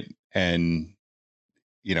partnership, right? And,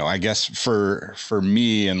 I guess for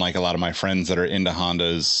me and like a lot of my friends that are into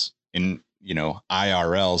Hondas in,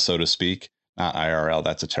 IRL, so to speak, not IRL,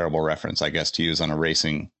 that's a terrible reference, I guess, to use on a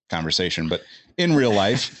racing conversation, but in real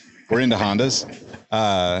life, we're into Hondas.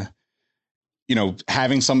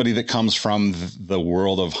 Having somebody that comes from the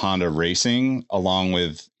world of Honda racing, along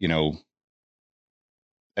with,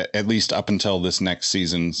 at least up until this next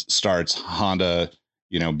season starts, Honda,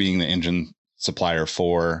 being the engine supplier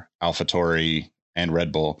for AlphaTauri and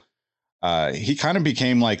Red Bull, he kind of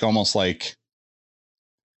became like almost like,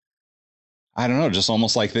 I don't know, just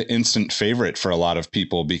almost like the instant favorite for a lot of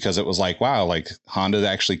people, because it was like, wow, like Honda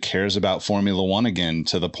actually cares about Formula One again,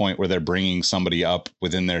 to the point where they're bringing somebody up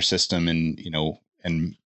within their system and,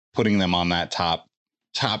 and putting them on that top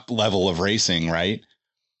level of racing. Right.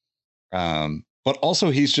 But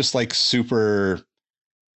also he's just like super,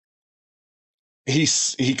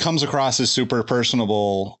 he comes across as super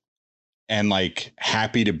personable and like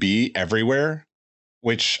happy to be everywhere,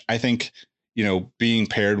 which I think, being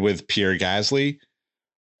paired with Pierre Gasly,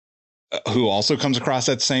 who also comes across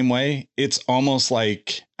that same way, it's almost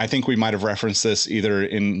like, I think we might have referenced this either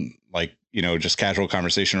in like, just casual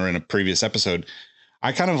conversation or in a previous episode.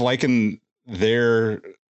 I kind of liken their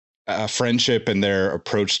friendship and their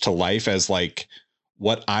approach to life as like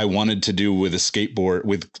what I wanted to do with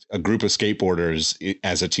a group of skateboarders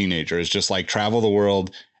as a teenager, is just like travel the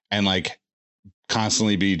world and like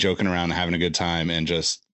constantly be joking around and having a good time and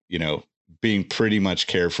just, being pretty much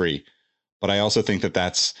carefree. But I also think that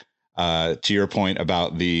that's to your point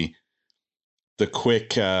about the quick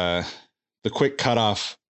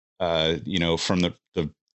cutoff, from the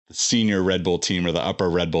senior Red Bull team or the upper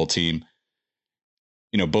Red Bull team.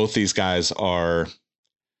 Both these guys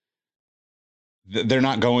they're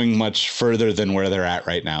not going much further than where they're at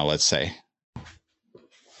right now, let's say.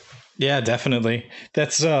 Yeah, definitely.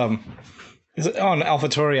 That's on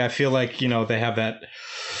AlphaTauri. I feel like, they have that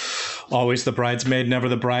always the bridesmaid, never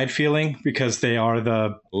the bride feeling, because they are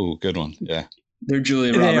good one. Yeah. They're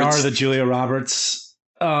Julia Roberts. They are the Julia Roberts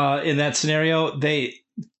in that scenario. They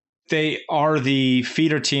are the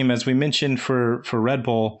feeder team, as we mentioned, for Red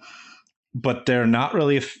Bull, but they're not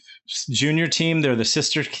really a junior team. They're the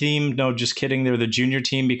sister team. No, just kidding. They're the junior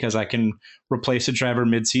team, because I can replace a driver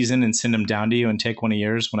mid-season and send them down to you and take one of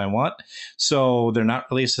yours when I want. So they're not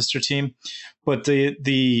really a sister team. But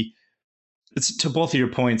it's to both of your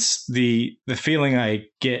points, the feeling I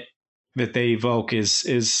get that they evoke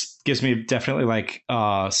is gives me definitely like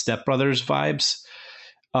Step Brothers vibes.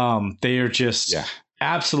 They are just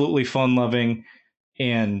absolutely fun loving,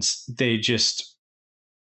 and they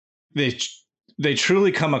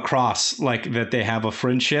truly come across like that they have a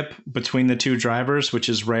friendship between the two drivers, which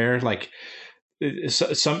is rare. Like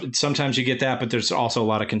sometimes you get that, but there's also a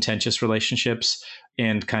lot of contentious relationships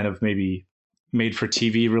and kind of maybe made for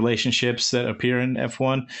TV relationships that appear in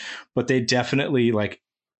F1. But they definitely, like,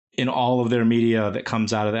 in all of their media that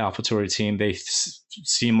comes out of the AlphaTauri team, they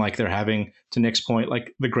seem like they're having, to Nick's point,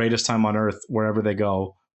 like the greatest time on earth wherever they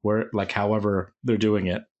go, however they're doing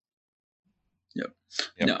it. Yep.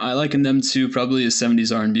 No, I liken them to probably a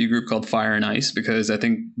 70s R&B group called Fire and Ice, because I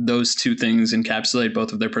think those two things encapsulate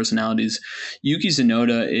both of their personalities. Yuki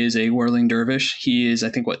Tsunoda is a whirling dervish. He is, I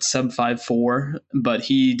think, sub 5'4", but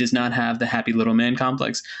he does not have the happy little man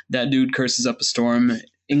complex. That dude curses up a storm.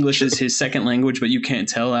 English is his second language, but you can't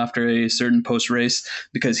tell after a certain post-race,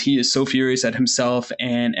 because he is so furious at himself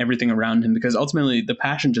and everything around him, because ultimately the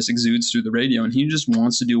passion just exudes through the radio and he just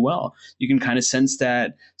wants to do well. You can kind of sense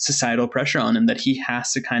that societal pressure on him, that he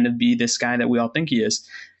has to kind of be this guy that we all think he is.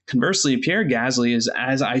 Conversely, Pierre Gasly is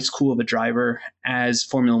as ice cool of a driver as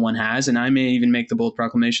Formula One has. And I may even make the bold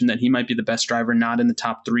proclamation that he might be the best driver not in the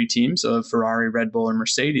top three teams of Ferrari, Red Bull, or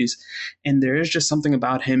Mercedes. And there is just something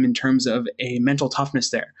about him in terms of a mental toughness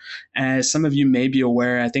there. As some of you may be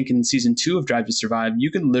aware, I think in season 2 of Drive to Survive, you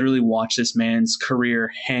could literally watch this man's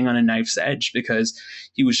career hang on a knife's edge because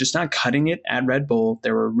he was just not cutting it at Red Bull.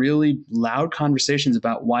 There were really loud conversations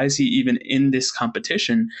about why is he even in this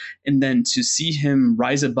competition? And then to see him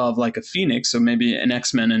rise above like a phoenix, so maybe an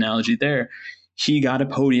X-Men analogy there, he got a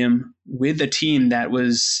podium with a team that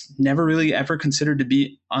was never really ever considered to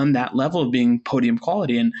be on that level of being podium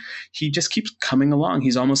quality. And he just keeps coming along.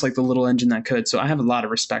 He's almost like the little engine that could. So I have a lot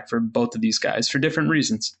of respect for both of these guys for different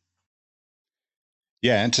reasons.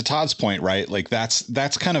 Yeah, and to Todd's point, right? Like that's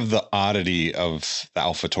kind of the oddity of the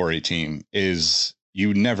AlphaTauri team is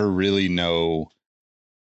you never really know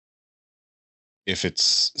if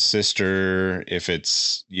it's sister, if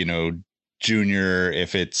it's, junior,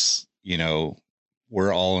 if it's,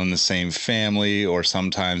 we're all in the same family, or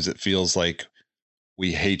sometimes it feels like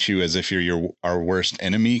we hate you as if you're our worst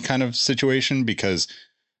enemy kind of situation, because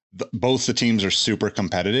both the teams are super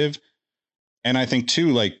competitive. And I think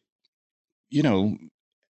too, like,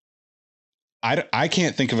 I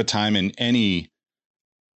can't think of a time in any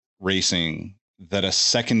racing that a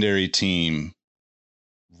secondary team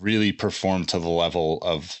really performed to the level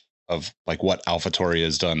of like what AlphaTauri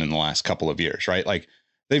has done in the last couple of years, right? Like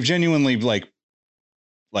they've genuinely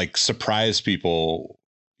like surprised people,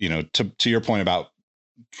 to your point about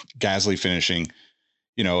Gasly finishing,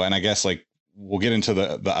 and I guess like we'll get into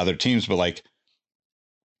the other teams, but like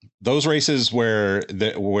those races where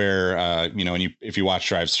and if you watch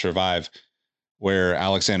Drive to Survive, where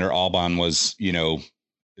Alexander Albon was,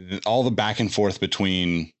 all the back and forth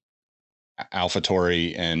between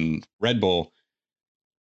AlphaTauri and Red Bull,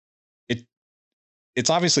 it's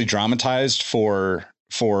obviously dramatized for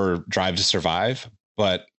Drive to Survive,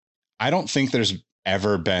 but I don't think there's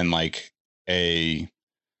ever been like a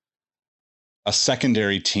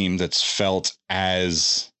secondary team that's felt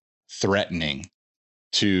as threatening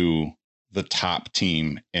to the top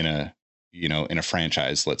team in a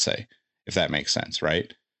franchise, let's say, if that makes sense,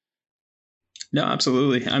 right? No,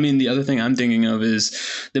 absolutely. I mean, the other thing I'm thinking of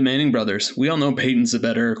is the Manning brothers. We all know Peyton's the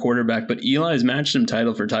better quarterback, but Eli's matched him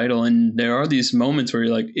title for title. And there are these moments where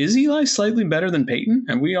you're like, is Eli slightly better than Peyton?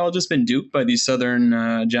 Have we all just been duped by these Southern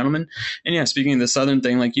gentlemen? And yeah, speaking of the Southern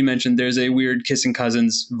thing, like you mentioned, there's a weird kissing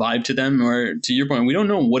cousins vibe to them. Or to your point, we don't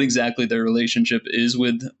know what exactly their relationship is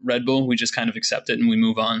with Red Bull. We just kind of accept it and we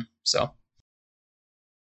move on. So.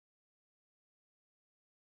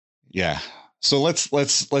 Yeah. So let's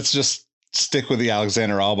just stick with the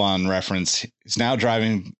Alexander Albon reference. He's now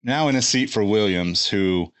in a seat for Williams,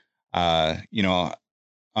 who,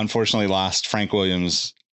 unfortunately lost Frank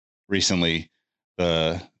Williams recently,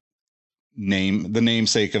 the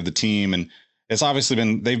namesake of the team. And it's obviously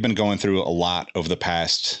they've been going through a lot over the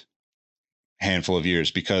past handful of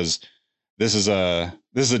years, because this is a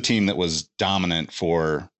team that was dominant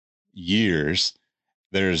for years.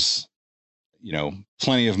 There's,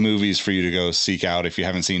 plenty of movies for you to go seek out if you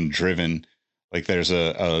haven't seen Driven. Like there's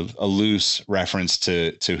a loose reference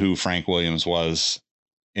to who Frank Williams was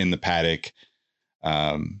in the paddock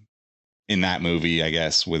in that movie, I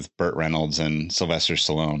guess, with Burt Reynolds and Sylvester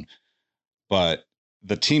Stallone. But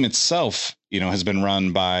the team itself, has been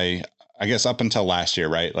run by, I guess, up until last year,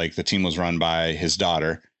 right? Like the team was run by his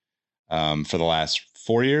daughter for the last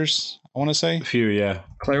 4 years, I want to say. A few, yeah.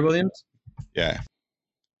 Claire Williams? Yeah.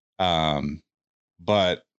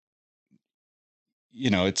 But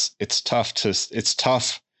it's tough to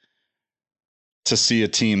see a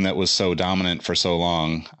team that was so dominant for so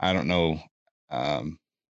long. I don't know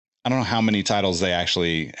how many titles they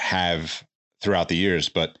actually have throughout the years,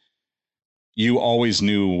 but you always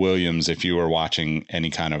knew Williams if you were watching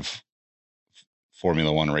any kind of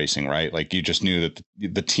Formula One racing, right? Like you just knew that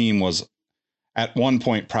the team was at one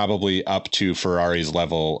point probably up to Ferrari's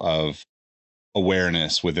level of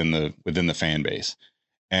awareness within the fan base.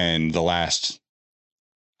 And the last,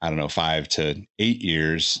 I don't know, 5 to 8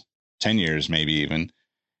 years, 10 years, maybe even,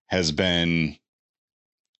 they've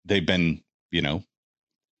been,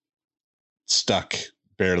 stuck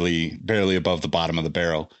barely above the bottom of the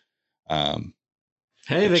barrel.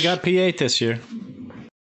 Hey, they got P8 this year.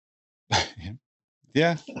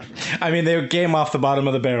 Yeah. I mean, they came off the bottom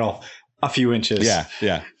of the barrel a few inches.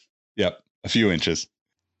 Yeah. Yep. A few inches.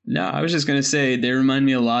 No, I was just going to say they remind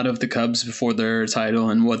me a lot of the Cubs before their title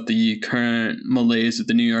and what the current malaise of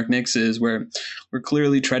the New York Knicks is, where we're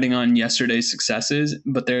clearly treading on yesterday's successes,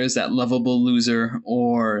 but there is that lovable loser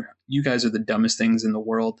or you guys are the dumbest things in the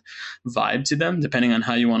world vibe to them, depending on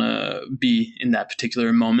how you want to be in that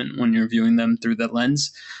particular moment when you're viewing them through that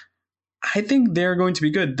lens. I think they're going to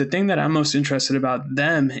be good. The thing that I'm most interested about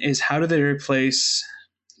them is how do they replace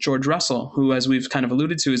George Russell, who, as we've kind of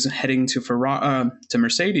alluded to, is heading to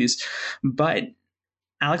Mercedes. But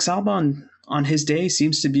Alex Albon on his day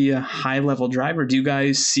seems to be a high-level driver. Do you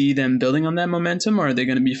guys see them building on that momentum, or are they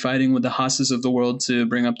going to be fighting with the Haas's of the world to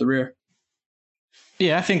bring up the rear?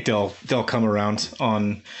 Yeah, I think they'll come around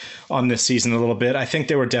on this season a little bit. I think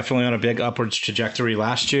they were definitely on a big upwards trajectory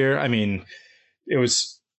last year. I mean, it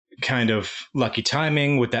was kind of lucky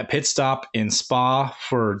timing with that pit stop in Spa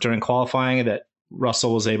during qualifying that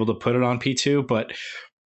Russell was able to put it on P2, but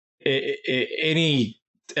any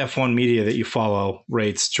F1 media that you follow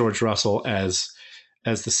rates George Russell as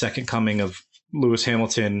the second coming of Lewis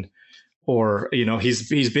Hamilton, or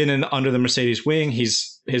he's been under the Mercedes wing.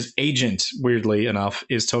 His agent, weirdly enough,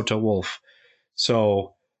 is Toto Wolff,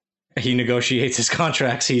 so he negotiates his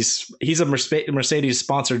contracts. He's a Mercedes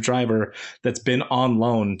sponsored driver that's been on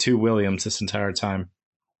loan to Williams this entire time.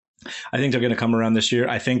 I think they're going to come around this year.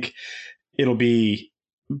 I think it'll be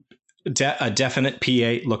a definite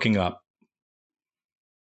P8 looking up.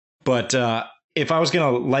 But if I was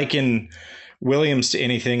going to liken Williams to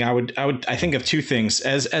anything, I think of two things.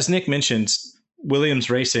 As Nick mentioned, Williams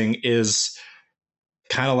Racing is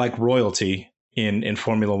kind of like royalty in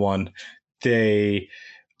Formula One. They've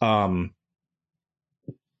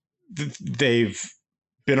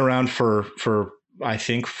been around for I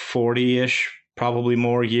think 40-ish, probably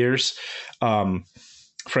more years.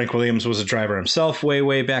 Frank Williams was a driver himself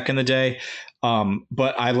way back in the day.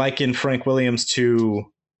 But I liken Frank Williams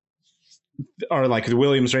or like the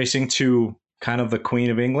Williams Racing to kind of the Queen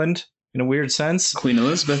of England in a weird sense. Queen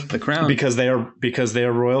Elizabeth, the crown. Because they are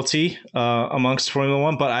royalty amongst Formula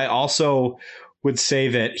One. But I also would say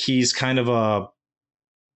that he's kind of a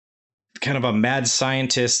mad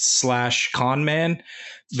scientist / con man.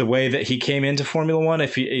 The way that he came into Formula One,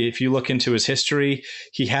 if you look into his history,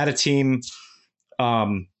 he had a team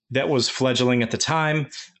that was fledgling at the time.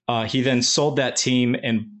 He then sold that team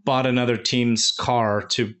and bought another team's car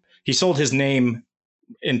he sold his name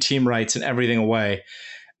and team rights and everything away.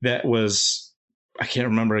 That was, I can't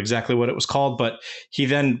remember exactly what it was called, but he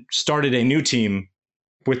then started a new team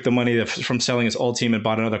with the money from selling his old team and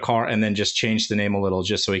bought another car, and then just changed the name a little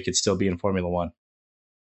just so he could still be in Formula One.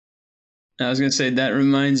 I was going to say, that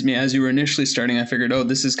reminds me, as you were initially starting, I figured,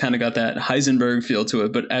 this has kind of got that Heisenberg feel to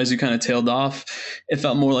it. But as you kind of tailed off, it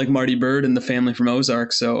felt more like Marty Byrde and the family from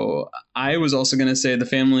Ozark. So I was also going to say the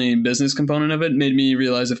family business component of it made me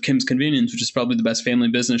realize of Kim's Convenience, which is probably the best family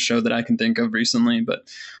business show that I can think of recently. But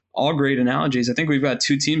all great analogies. I think we've got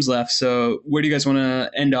two teams left. So where do you guys want to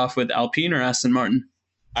end off, with Alpine or Aston Martin?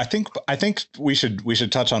 I think we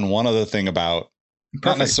should touch on one other thing about,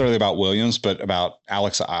 not necessarily about Williams, but about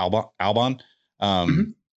Alex Albon.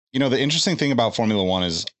 The interesting thing about Formula One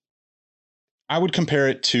is I would compare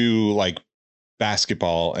it to like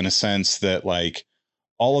basketball in a sense that like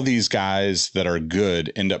all of these guys that are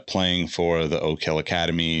good end up playing for the Oak Hill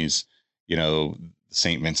Academies,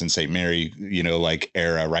 St. Vincent, St. Mary, like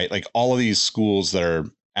era, right? Like all of these schools that are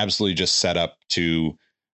absolutely just set up to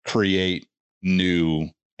create new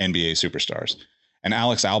NBA superstars. And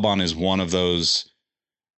Alex Albon is one of those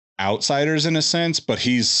outsiders in a sense, but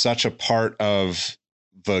he's such a part of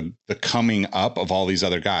the coming up of all these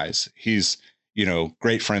other guys. He's,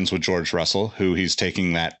 great friends with George Russell, who he's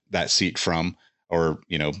taking that seat from, or,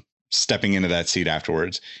 stepping into that seat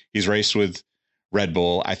afterwards. He's raced with Red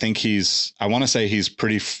Bull. I think I want to say he's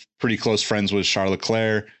pretty close friends with Charles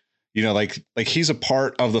Leclerc, like he's a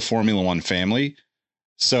part of the Formula One family.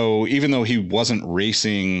 So even though he wasn't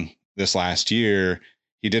racing this last year,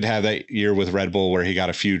 he did have that year with Red Bull where he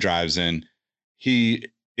got a few drives in. He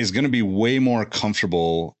is going to be way more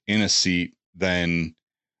comfortable in a seat than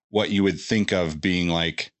what you would think of being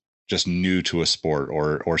like just new to a sport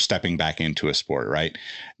or stepping back into a sport, right?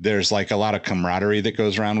 There's like a lot of camaraderie that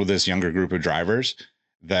goes around with this younger group of drivers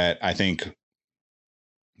that I think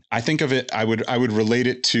of it. I would relate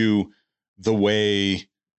it to the way,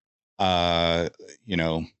 the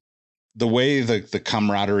way the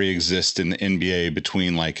camaraderie exists in the NBA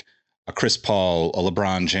between like a Chris Paul, a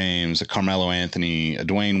LeBron James, a Carmelo Anthony, a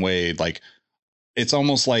Dwayne Wade. Like it's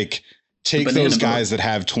almost like take those guys that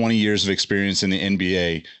have 20 years of experience in the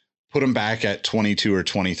NBA, put them back at 22 or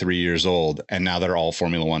 23 years old, and now they're all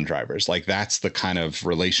Formula One drivers. Like that's the kind of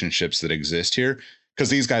relationships that exist here, because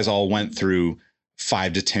these guys all went through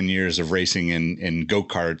 5 to 10 years of racing in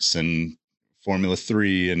go-karts and Formula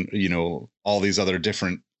 3 and, all these other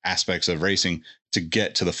different aspects of racing to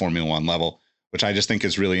get to the Formula One level. which I just think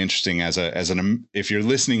is really interesting if you're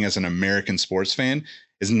listening as an American sports fan,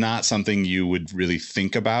 is not something you would really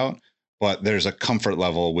think about, but there's a comfort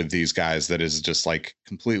level with these guys that is just like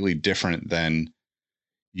completely different than,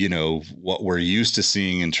 what we're used to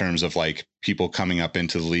seeing in terms of like people coming up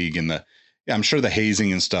into the league I'm sure the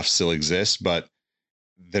hazing and stuff still exists, but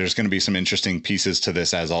there's going to be some interesting pieces to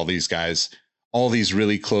this as all these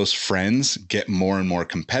really close friends get more and more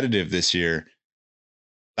competitive this year.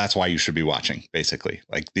 That's why you should be watching, basically.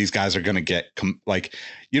 Like these guys are going to get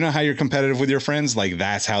how you're competitive with your friends. Like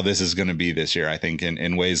that's how this is going to be this year, I think,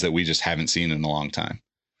 in ways that we just haven't seen in a long time.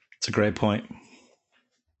 It's a great point.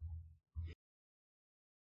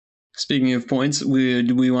 Speaking of points,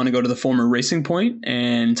 we want to go to the former Racing Point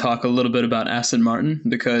and talk a little bit about Aston Martin,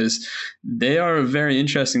 because they are a very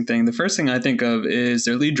interesting thing. The first thing I think of is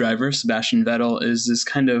their lead driver, Sebastian Vettel, is this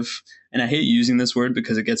kind of, and I hate using this word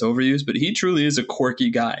because it gets overused, but he truly is a quirky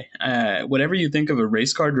guy. Whatever you think of a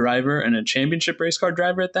race car driver and a championship race car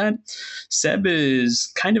driver at that, Seb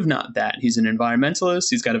is kind of not that. He's an environmentalist.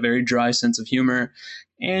 He's got a very dry sense of humor.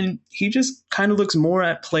 And he just kind of looks more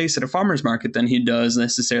at place at a farmer's market than he does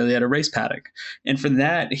necessarily at a race paddock. And for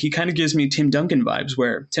that, he kind of gives me Tim Duncan vibes,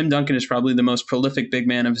 where Tim Duncan is probably the most prolific big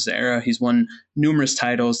man of his era. He's won numerous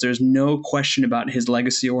titles. There's no question about his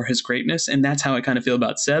legacy or his greatness. And that's how I kind of feel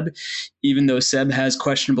about Seb, even though Seb has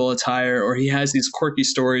questionable attire or he has these quirky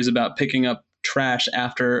stories about picking up trash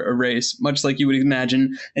after a race, much like you would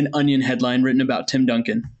imagine an Onion headline written about Tim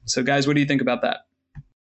Duncan. So guys, what do you think about that?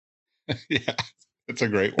 Yeah. It's a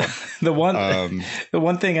great one. the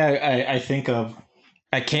one thing I think of,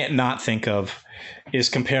 I can't not think of, is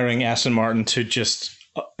comparing Aston Martin to just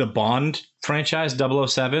the Bond franchise,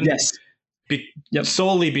 007. Yes.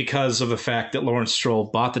 Solely because of the fact that Lawrence Stroll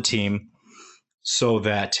bought the team so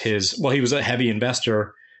that he was a heavy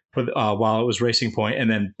investor for while it was Racing Point, and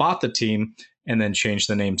then bought the team and then changed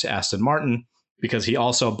the name to Aston Martin because he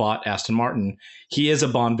also bought Aston Martin. He is a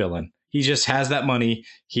Bond villain. He just has that money.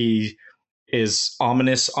 He is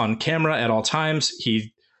ominous on camera at all times.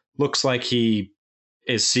 He looks like he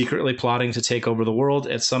is secretly plotting to take over the world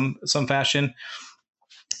at some fashion.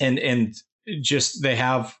 And just they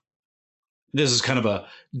have, this is kind of a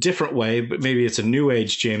different way, but maybe it's a new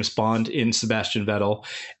age James Bond in Sebastian Vettel.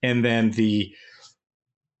 And then the,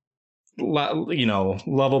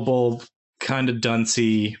 lovable, kind of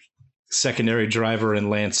duncy secondary driver in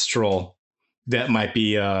Lance Stroll. That might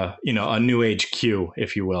be a new age Q,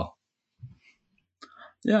 if you will.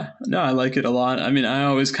 Yeah, no, I like it a lot. I mean, I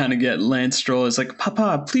always kind of get Lance Stroll as like,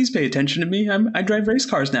 Papa, please pay attention to me. I drive race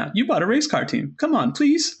cars now. You bought a race car team. Come on,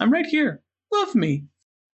 please. I'm right here. Love me.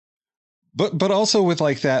 But also with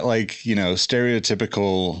like that,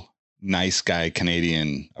 stereotypical nice guy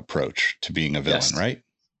Canadian approach to being a villain, yes. Right?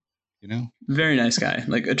 Very nice guy.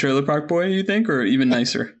 Like a trailer park boy, you think, or even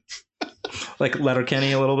nicer? Like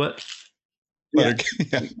Letterkenny a little bit? Yeah.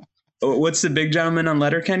 What's the big gentleman on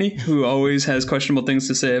Letterkenny who always has questionable things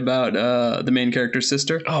to say about the main character's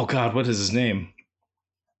sister? Oh, God, what is his name?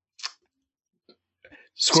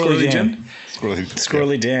 Squirrely Dan.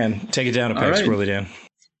 Squirrely Dan. Take it down a peg, right. Squirrely Dan.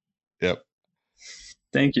 Yep.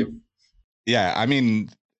 Thank you. Yeah, I mean,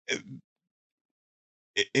 it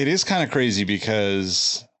is kind of crazy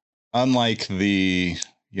because unlike the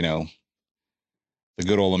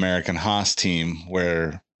good old American Haas team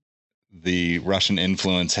where the Russian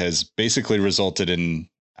influence has basically resulted in,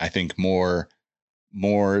 I think, more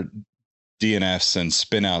DNFs and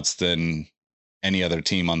spinouts than any other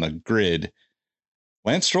team on the grid.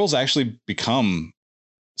 Lance Stroll's actually become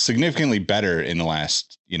significantly better in the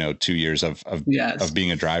last, 2 years of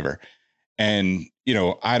being a driver. And,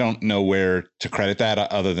 I don't know where to credit that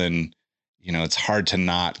other than, it's hard to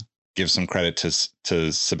not give some credit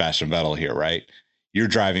to Sebastian Vettel here, right? You're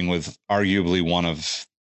driving with arguably one of,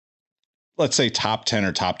 let's say, top 10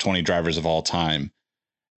 or top 20 drivers of all time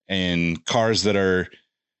in cars that are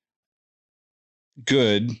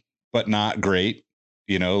good, but not great.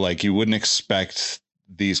 Like you wouldn't expect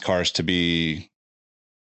these cars to be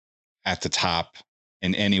at the top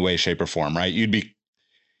in any way, shape, or form, right? You'd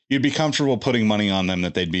be comfortable putting money on them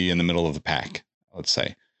that they'd be in the middle of the pack, let's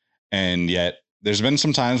say. And yet there's been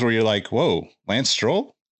some times where you're like, whoa, Lance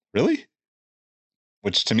Stroll? Really?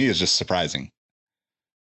 Which to me is just surprising.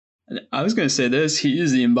 I was going to say this. He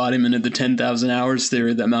is the embodiment of the 10,000 hours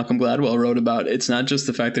theory that Malcolm Gladwell wrote about. It's not just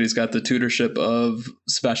the fact that he's got the tutorship of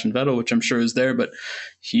Sebastian Vettel, which I'm sure is there, but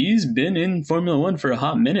he's been in Formula One for a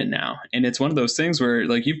hot minute now. And it's one of those things where,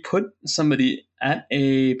 like, you put somebody at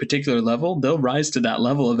a particular level, they'll rise to that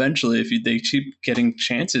level eventually if they keep getting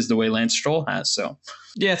chances the way Lance Stroll has. So,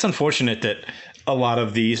 yeah, it's unfortunate that a lot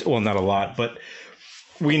of these, well, not a lot, but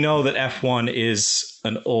we know that F1 is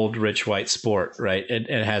an old, rich, white sport, right?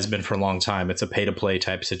 It has been for a long time. It's a pay-to-play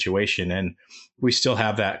type situation, and we still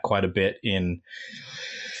have that quite a bit in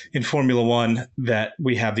Formula One. That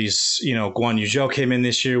we have these, Guan Yu Zhou came in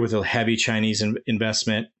this year with a heavy Chinese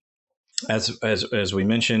investment. As we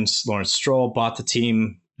mentioned, Lawrence Stroll bought the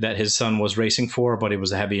team that his son was racing for, but he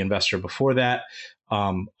was a heavy investor before that.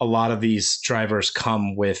 A lot of these drivers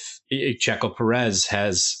come with Checo Perez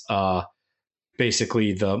has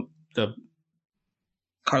basically the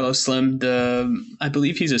Carlos Slim, I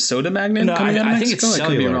believe he's a soda magnate. No, coming out of I think Mexico. it's cellular,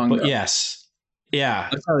 I could be wrong, but though. yes, yeah.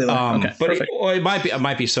 Okay, but perfect. it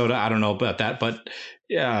might be soda. I don't know about that, but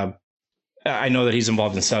yeah, I know that he's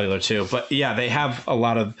involved in cellular too. But yeah, they have a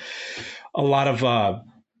lot of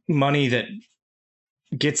money that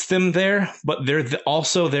gets them there, but they're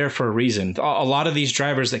also there for a reason. A lot of these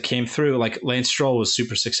drivers that came through, like Lance Stroll was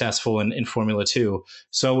super successful in Formula 2.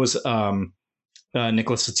 So was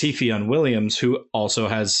Nicholas Latifi on Williams, who also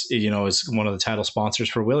has, is one of the title sponsors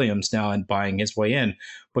for Williams now and buying his way in.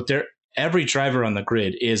 But every driver on the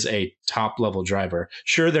grid is a top level driver.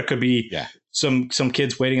 Sure, there could be some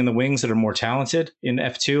kids waiting in the wings that are more talented in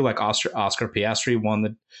F2, like Oscar Piastri won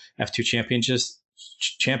the F2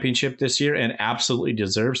 championship this year and absolutely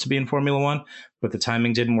deserves to be in Formula One, but the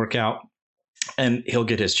timing didn't work out, and he'll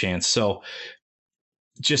get his chance. So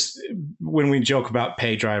just when we joke about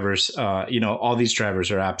pay drivers, all these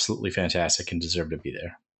drivers are absolutely fantastic and deserve to be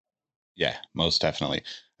there. Yeah, most definitely.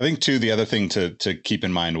 I think too, the other thing to keep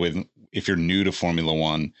in mind with, if you're new to Formula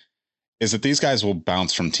One, is that these guys will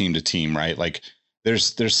bounce from team to team, right? Like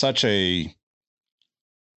there's such a,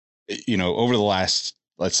 over the last,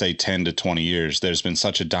 let's say 10 to 20 years, there's been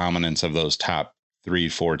such a dominance of those top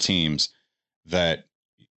 3-4 teams that,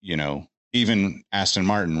 even Aston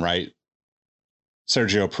Martin, right?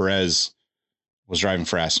 Sergio Perez was driving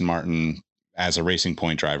for Aston Martin as a Racing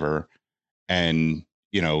Point driver. And,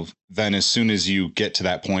 then as soon as you get to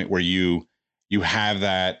that point where you have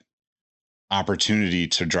that opportunity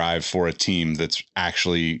to drive for a team that's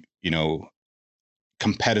actually,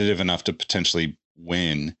 competitive enough to potentially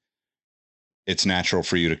win, it's natural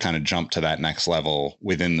for you to kind of jump to that next level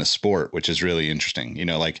within the sport, which is really interesting.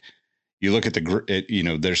 Like you look at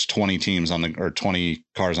there's 20 teams or 20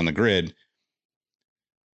 cars on the grid.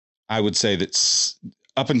 I would say that's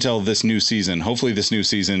up until this new season. Hopefully this new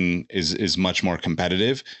season is much more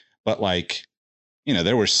competitive, but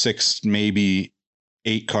there were 6, maybe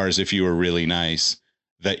 8 cars, if you were really nice,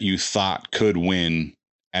 that you thought could win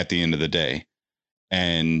at the end of the day.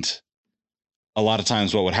 And a lot of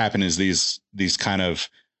times what would happen is these kind of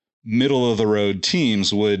middle of the road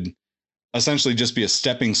teams would essentially just be a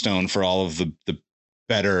stepping stone for all of the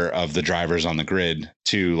better of the drivers on the grid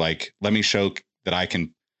to let me show that I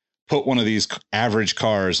can put one of these average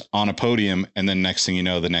cars on a podium. And then next thing you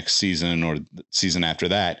know, the next season or the season after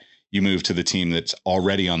that, you move to the team that's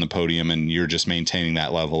already on the podium and you're just maintaining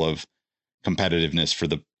that level of competitiveness for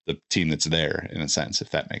the team that's there, in a sense,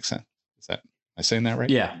 if that makes sense. Am I saying that right?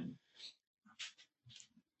 Yeah.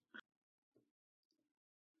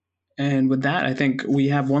 And with that, I think we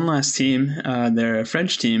have one last team. They're a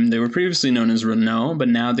French team. They were previously known as Renault, but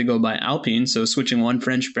now they go by Alpine. So switching one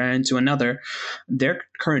French brand to another. Their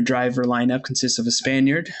current driver lineup consists of a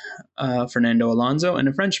Spaniard, Fernando Alonso, and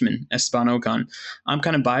a Frenchman, Esteban Ocon. I'm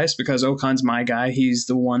kind of biased because Ocon's my guy. He's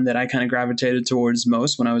the one that I kind of gravitated towards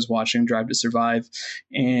most when I was watching Drive to Survive.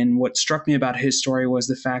 And what struck me about his story was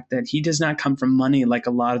the fact that he does not come from money like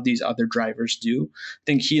a lot of these other drivers do. I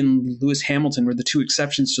think he and Lewis Hamilton were the two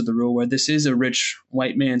exceptions to the rule, where this is a rich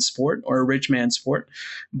white man sport or a rich man sport.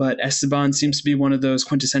 But Esteban seems to be one of those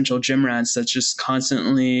quintessential gym rats that's just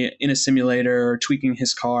constantly in a simulator or tweaking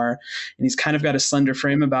his car. And he's kind of got a slender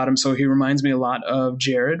frame about him. So he reminds me a lot of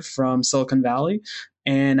Jared from Silicon Valley.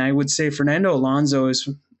 And I would say Fernando Alonso is,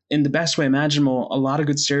 in the best way imaginable, a lot of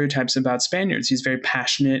good stereotypes about Spaniards. He's very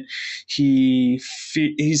passionate. He's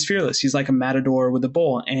fearless. He's like a matador with a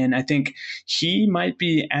bull. And I think he might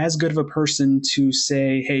be as good of a person to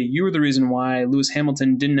say, hey, you were the reason why Lewis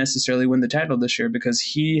Hamilton didn't necessarily win the title this year, because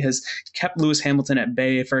he has kept Lewis Hamilton at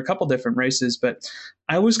bay for a couple different races. But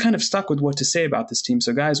I was kind of stuck with what to say about this team.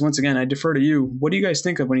 So guys, once again, I defer to you. What do you guys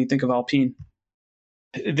think of when you think of Alpine?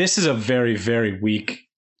 This is a very, very weak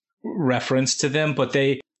reference to them, but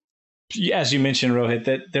they, as you mentioned, Rohit,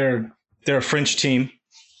 that they're a French team.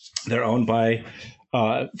 They're owned by,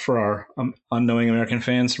 for our unknowing American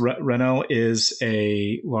fans, Renault is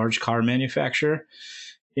a large car manufacturer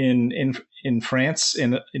in France,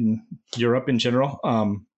 in Europe in general,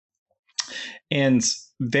 and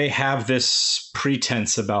they have this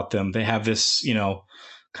pretense about them. They have this,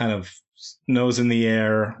 kind of nose in the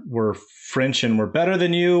air. We're French and we're better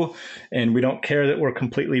than you. And we don't care that we're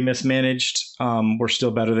completely mismanaged. We're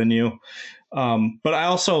still better than you. But I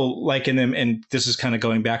also like in them, and this is kind of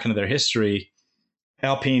going back into their history.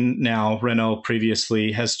 Alpine now, Renault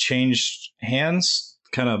previously, has changed hands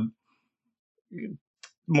kind of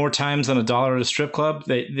more times than a dollar at a strip club.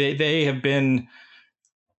 They have been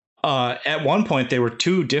at one point they were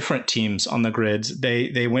two different teams on the grids.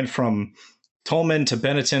 They went from Tolman to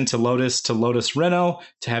Benetton to Lotus Renault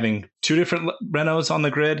to having two different Renaults on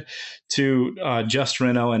the grid to just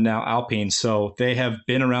Renault and now Alpine. So they have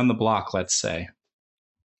been around the block, let's say.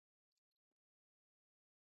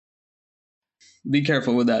 Be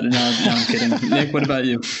careful with that. No, I'm kidding. Nick, what about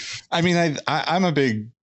you? I mean, I'm a big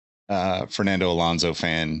Fernando Alonso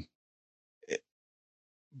fan,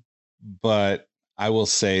 but I will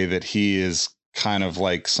say that he is kind of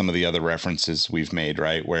like some of the other references we've made,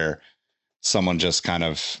 right? Where someone just kind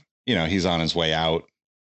of, he's on his way out.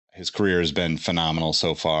 His career has been phenomenal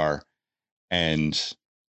so far. And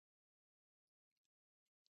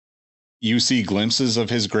you see glimpses of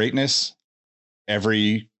his greatness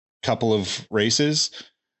every couple of races.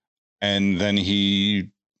 And then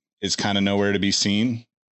he is kind of nowhere to be seen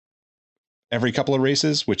every couple of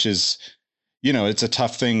races, which is, it's a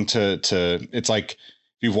tough thing to it's like, if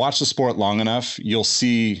you've watched the sport long enough, you'll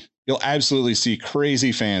absolutely see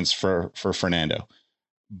crazy fans for Fernando,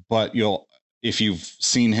 but if you've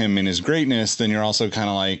seen him in his greatness, then you're also kind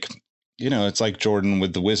of like, it's like Jordan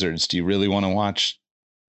with the Wizards. Do you really want to watch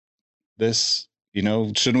this?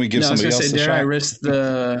 Shouldn't we give somebody else a shot? I risk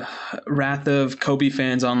the wrath of Kobe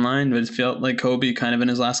fans online, but it felt like Kobe kind of in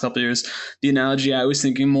his last couple of years. The analogy I was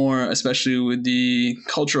thinking more, especially with the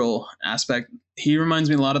cultural aspect, he reminds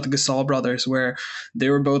me a lot of the Gasol brothers, where they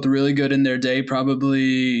were both really good in their day,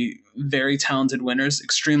 probably very talented winners,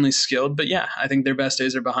 extremely skilled. But yeah, I think their best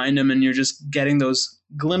days are behind them, and you're just getting those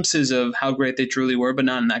glimpses of how great they truly were, but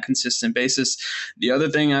not on that consistent basis. The other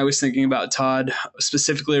thing I was thinking about, Todd,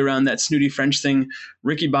 specifically around that snooty French thing,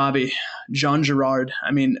 Ricky Bobby, Jean Girard.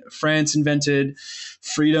 I mean, France invented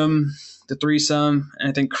freedom, the threesome, and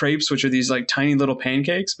I think crepes, which are these like tiny little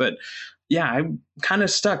pancakes. But yeah, I'm kind of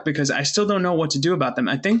stuck because I still don't know what to do about them.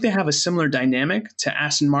 I think they have a similar dynamic to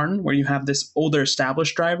Aston Martin, where you have this older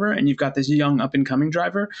established driver and you've got this young up and coming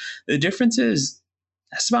driver. The difference is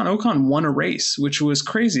Esteban Ocon won a race, which was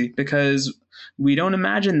crazy because we don't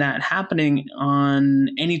imagine that happening on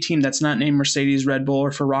any team that's not named Mercedes, Red Bull,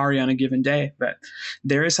 or Ferrari on a given day. But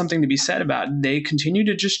there is something to be said about it. They continue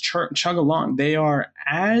to just chug along. They are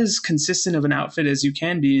as consistent of an outfit as you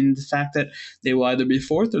can be in the fact that they will either be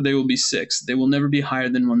fourth or they will be sixth. They will never be higher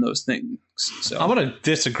than one of those things. So I'm going to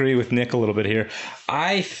disagree with Nick a little bit here.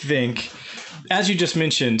 I think, as you just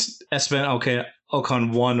mentioned, Esteban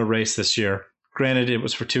Ocon won a race this year. Granted, it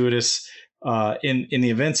was fortuitous in the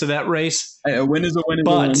events of that race. A win is a win.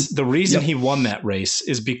 But the reason he won that race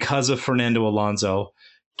is because of Fernando Alonso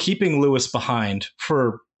keeping Lewis behind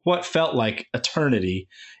for what felt like eternity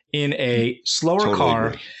in a slower car.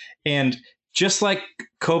 Agree. And just like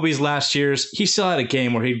Kobe's last years, he still had a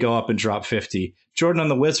game where he'd go up and drop 50. Jordan on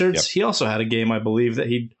the Wizards, he also had a game, I believe, that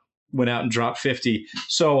he went out and dropped 50.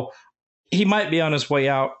 So he might be on his way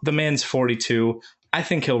out. The man's 42. I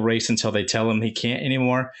think he'll race until they tell him he can't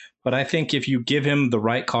anymore. But I think if you give him the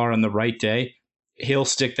right car on the right day, he'll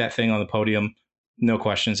stick that thing on the podium, no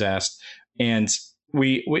questions asked. And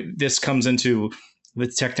this comes into the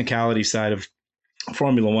technicality side of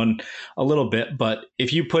Formula One a little bit. But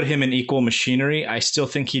if you put him in equal machinery, I still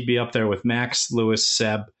think he'd be up there with Max, Lewis,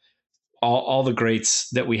 Seb, all the greats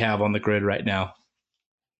that we have on the grid right now.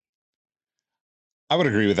 I would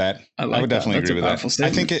agree with that. I would definitely agree with that.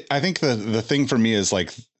 Statement. I think the thing for me is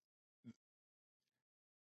like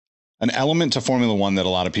an element to Formula One that a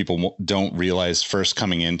lot of people don't realize first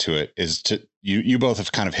coming into it is you both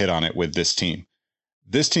have kind of hit on it with this team.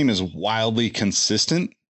 This team is wildly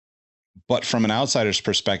consistent, but from an outsider's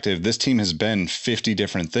perspective, this team has been 50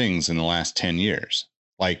 different things in the last 10 years.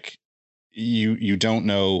 Like you don't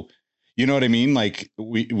know. You know what I mean? Like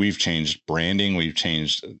we've changed branding, we've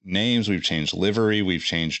changed names, we've changed livery, we've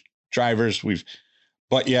changed drivers,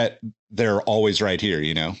 but yet they're always right here,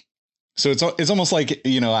 So it's almost like,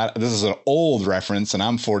 this is an old reference and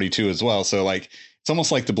I'm 42 as well. So like, it's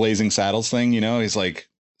almost like the Blazing Saddles thing, he's like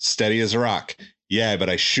steady as a rock. Yeah, but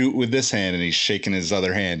I shoot with this hand and he's shaking his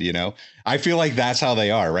other hand, I feel like that's how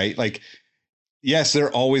they are, right? Like, yes,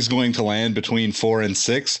 they're always going to land between 4 and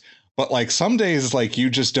 6. But like some days, like you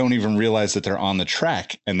just don't even realize that they're on the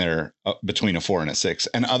track and they're between a 4 and a 6.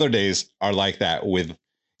 And other days are like that with,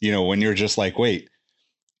 when you're just like, wait,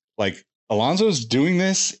 like Alonso's doing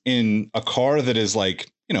this in a car that is like,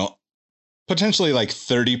 potentially like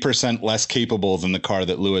 30% less capable than the car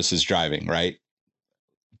that Lewis is driving, right?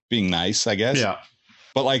 Being nice, I guess. Yeah.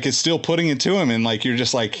 But like, it's still putting it to him. And like, you're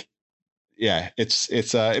just like, yeah,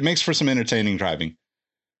 it makes for some entertaining driving.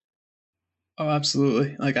 Oh,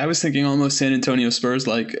 absolutely. Like I was thinking almost San Antonio Spurs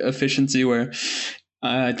like efficiency, where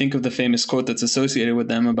I think of the famous quote that's associated with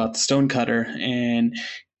them about the stone cutter, and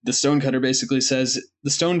the stone cutter basically says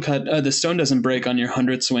the stone doesn't break on your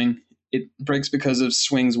 100th swing. It breaks because of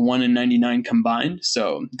swings 1 in 99 combined.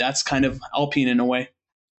 So that's kind of Alpine in a way.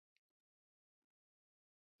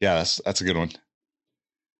 Yeah, that's a good one.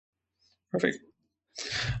 Perfect.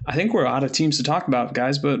 I think we're out of teams to talk about,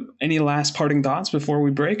 guys, but any last parting thoughts before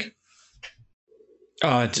we break?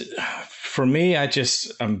 For me,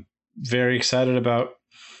 I'm very excited about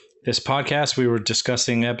this podcast. We were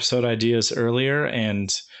discussing episode ideas earlier,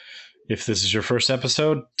 and if this is your first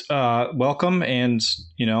episode, welcome, and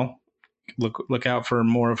look out for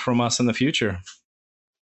more from us in the future.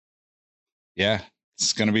 Yeah,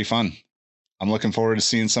 it's going to be fun. I'm looking forward to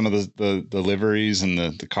seeing some of the liveries and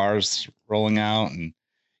the cars rolling out. And,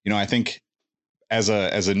 I think as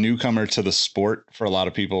a newcomer to the sport, for a lot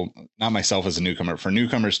of people, not myself as a newcomer, for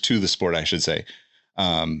newcomers to the sport, I should say,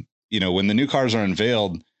 when the new cars are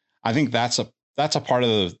unveiled, I think that's a part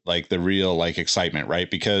of the real excitement, right?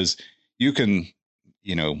 Because you can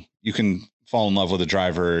fall in love with a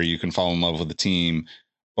driver, you can fall in love with the team,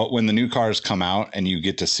 but when the new cars come out and you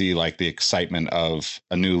get to see the excitement of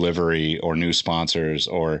a new livery or new sponsors,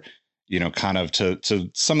 or kind of to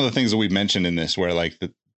some of the things that we've mentioned in this, where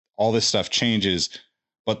all this stuff changes,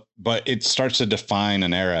 but it starts to define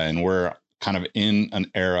an era, and we're kind of in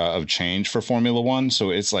an era of change for Formula One. So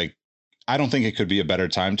it's I don't think it could be a better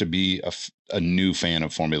time to be a new fan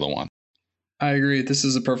of Formula One. I agree. This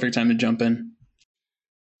is a perfect time to jump in.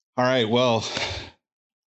 All right. Well,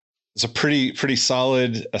 it's a pretty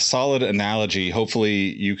solid analogy.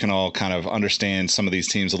 Hopefully you can all kind of understand some of these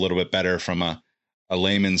teams a little bit better from a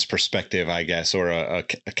layman's perspective, I guess, or a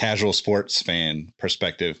casual sports fan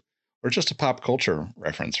perspective, or just a pop culture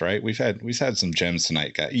reference, right? We've had some gems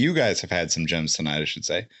tonight. You guys have had some gems tonight, I should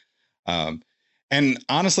say. And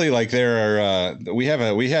honestly, we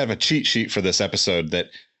have a cheat sheet for this episode that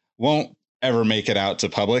won't ever make it out to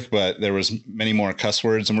public, but there was many more cuss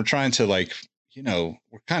words, and we're trying to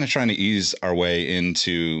we're kind of trying to ease our way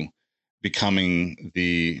into becoming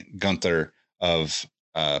the Gunther of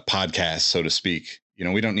podcasts, so to speak.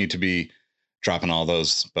 We don't need to be dropping all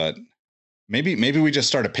those, but maybe we just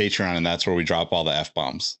start a Patreon, and that's where we drop all the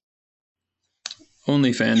F-bombs.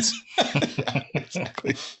 OnlyFans. Yeah,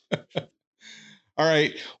 exactly. All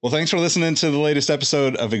right. Well, thanks for listening to the latest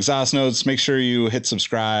episode of Exhaust Notes. Make sure you hit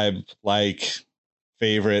subscribe,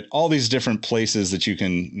 favorite, all these different places that you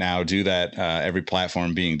can now do that, every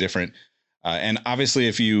platform being different. And obviously,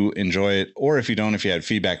 if you enjoy it, or if you don't, if you had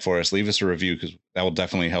feedback for us, leave us a review, because that will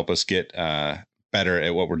definitely help us get better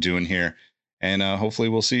at what we're doing here. And hopefully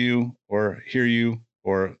we'll see you or hear you,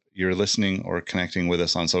 or you're listening or connecting with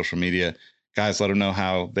us on social media. Guys, let them know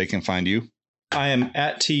how they can find you. I am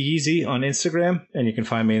at T-Yeezy on Instagram, and you can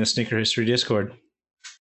find me in the Sneaker History Discord.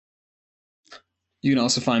 You can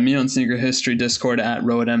also find me on Sneaker History Discord at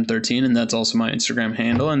RoadM13, and that's also my Instagram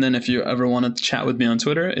handle. And then if you ever want to chat with me on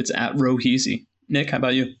Twitter, it's at Roheezy. Nick, how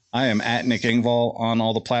about you? I am at Nick Engvall on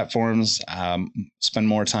all the platforms. Spend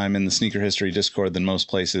more time in the Sneaker History Discord than most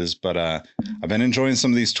places, but I've been enjoying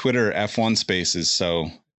some of these Twitter F1 spaces. So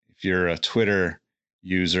if you're a Twitter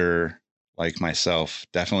user like myself,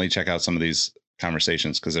 definitely check out some of these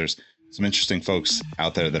conversations, because there's some interesting folks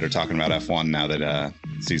out there that are talking about F1 now that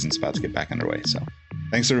season's about to get back underway. So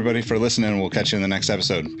thanks everybody for listening. We'll catch you in the next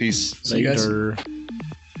episode. Peace. See you guys. Later.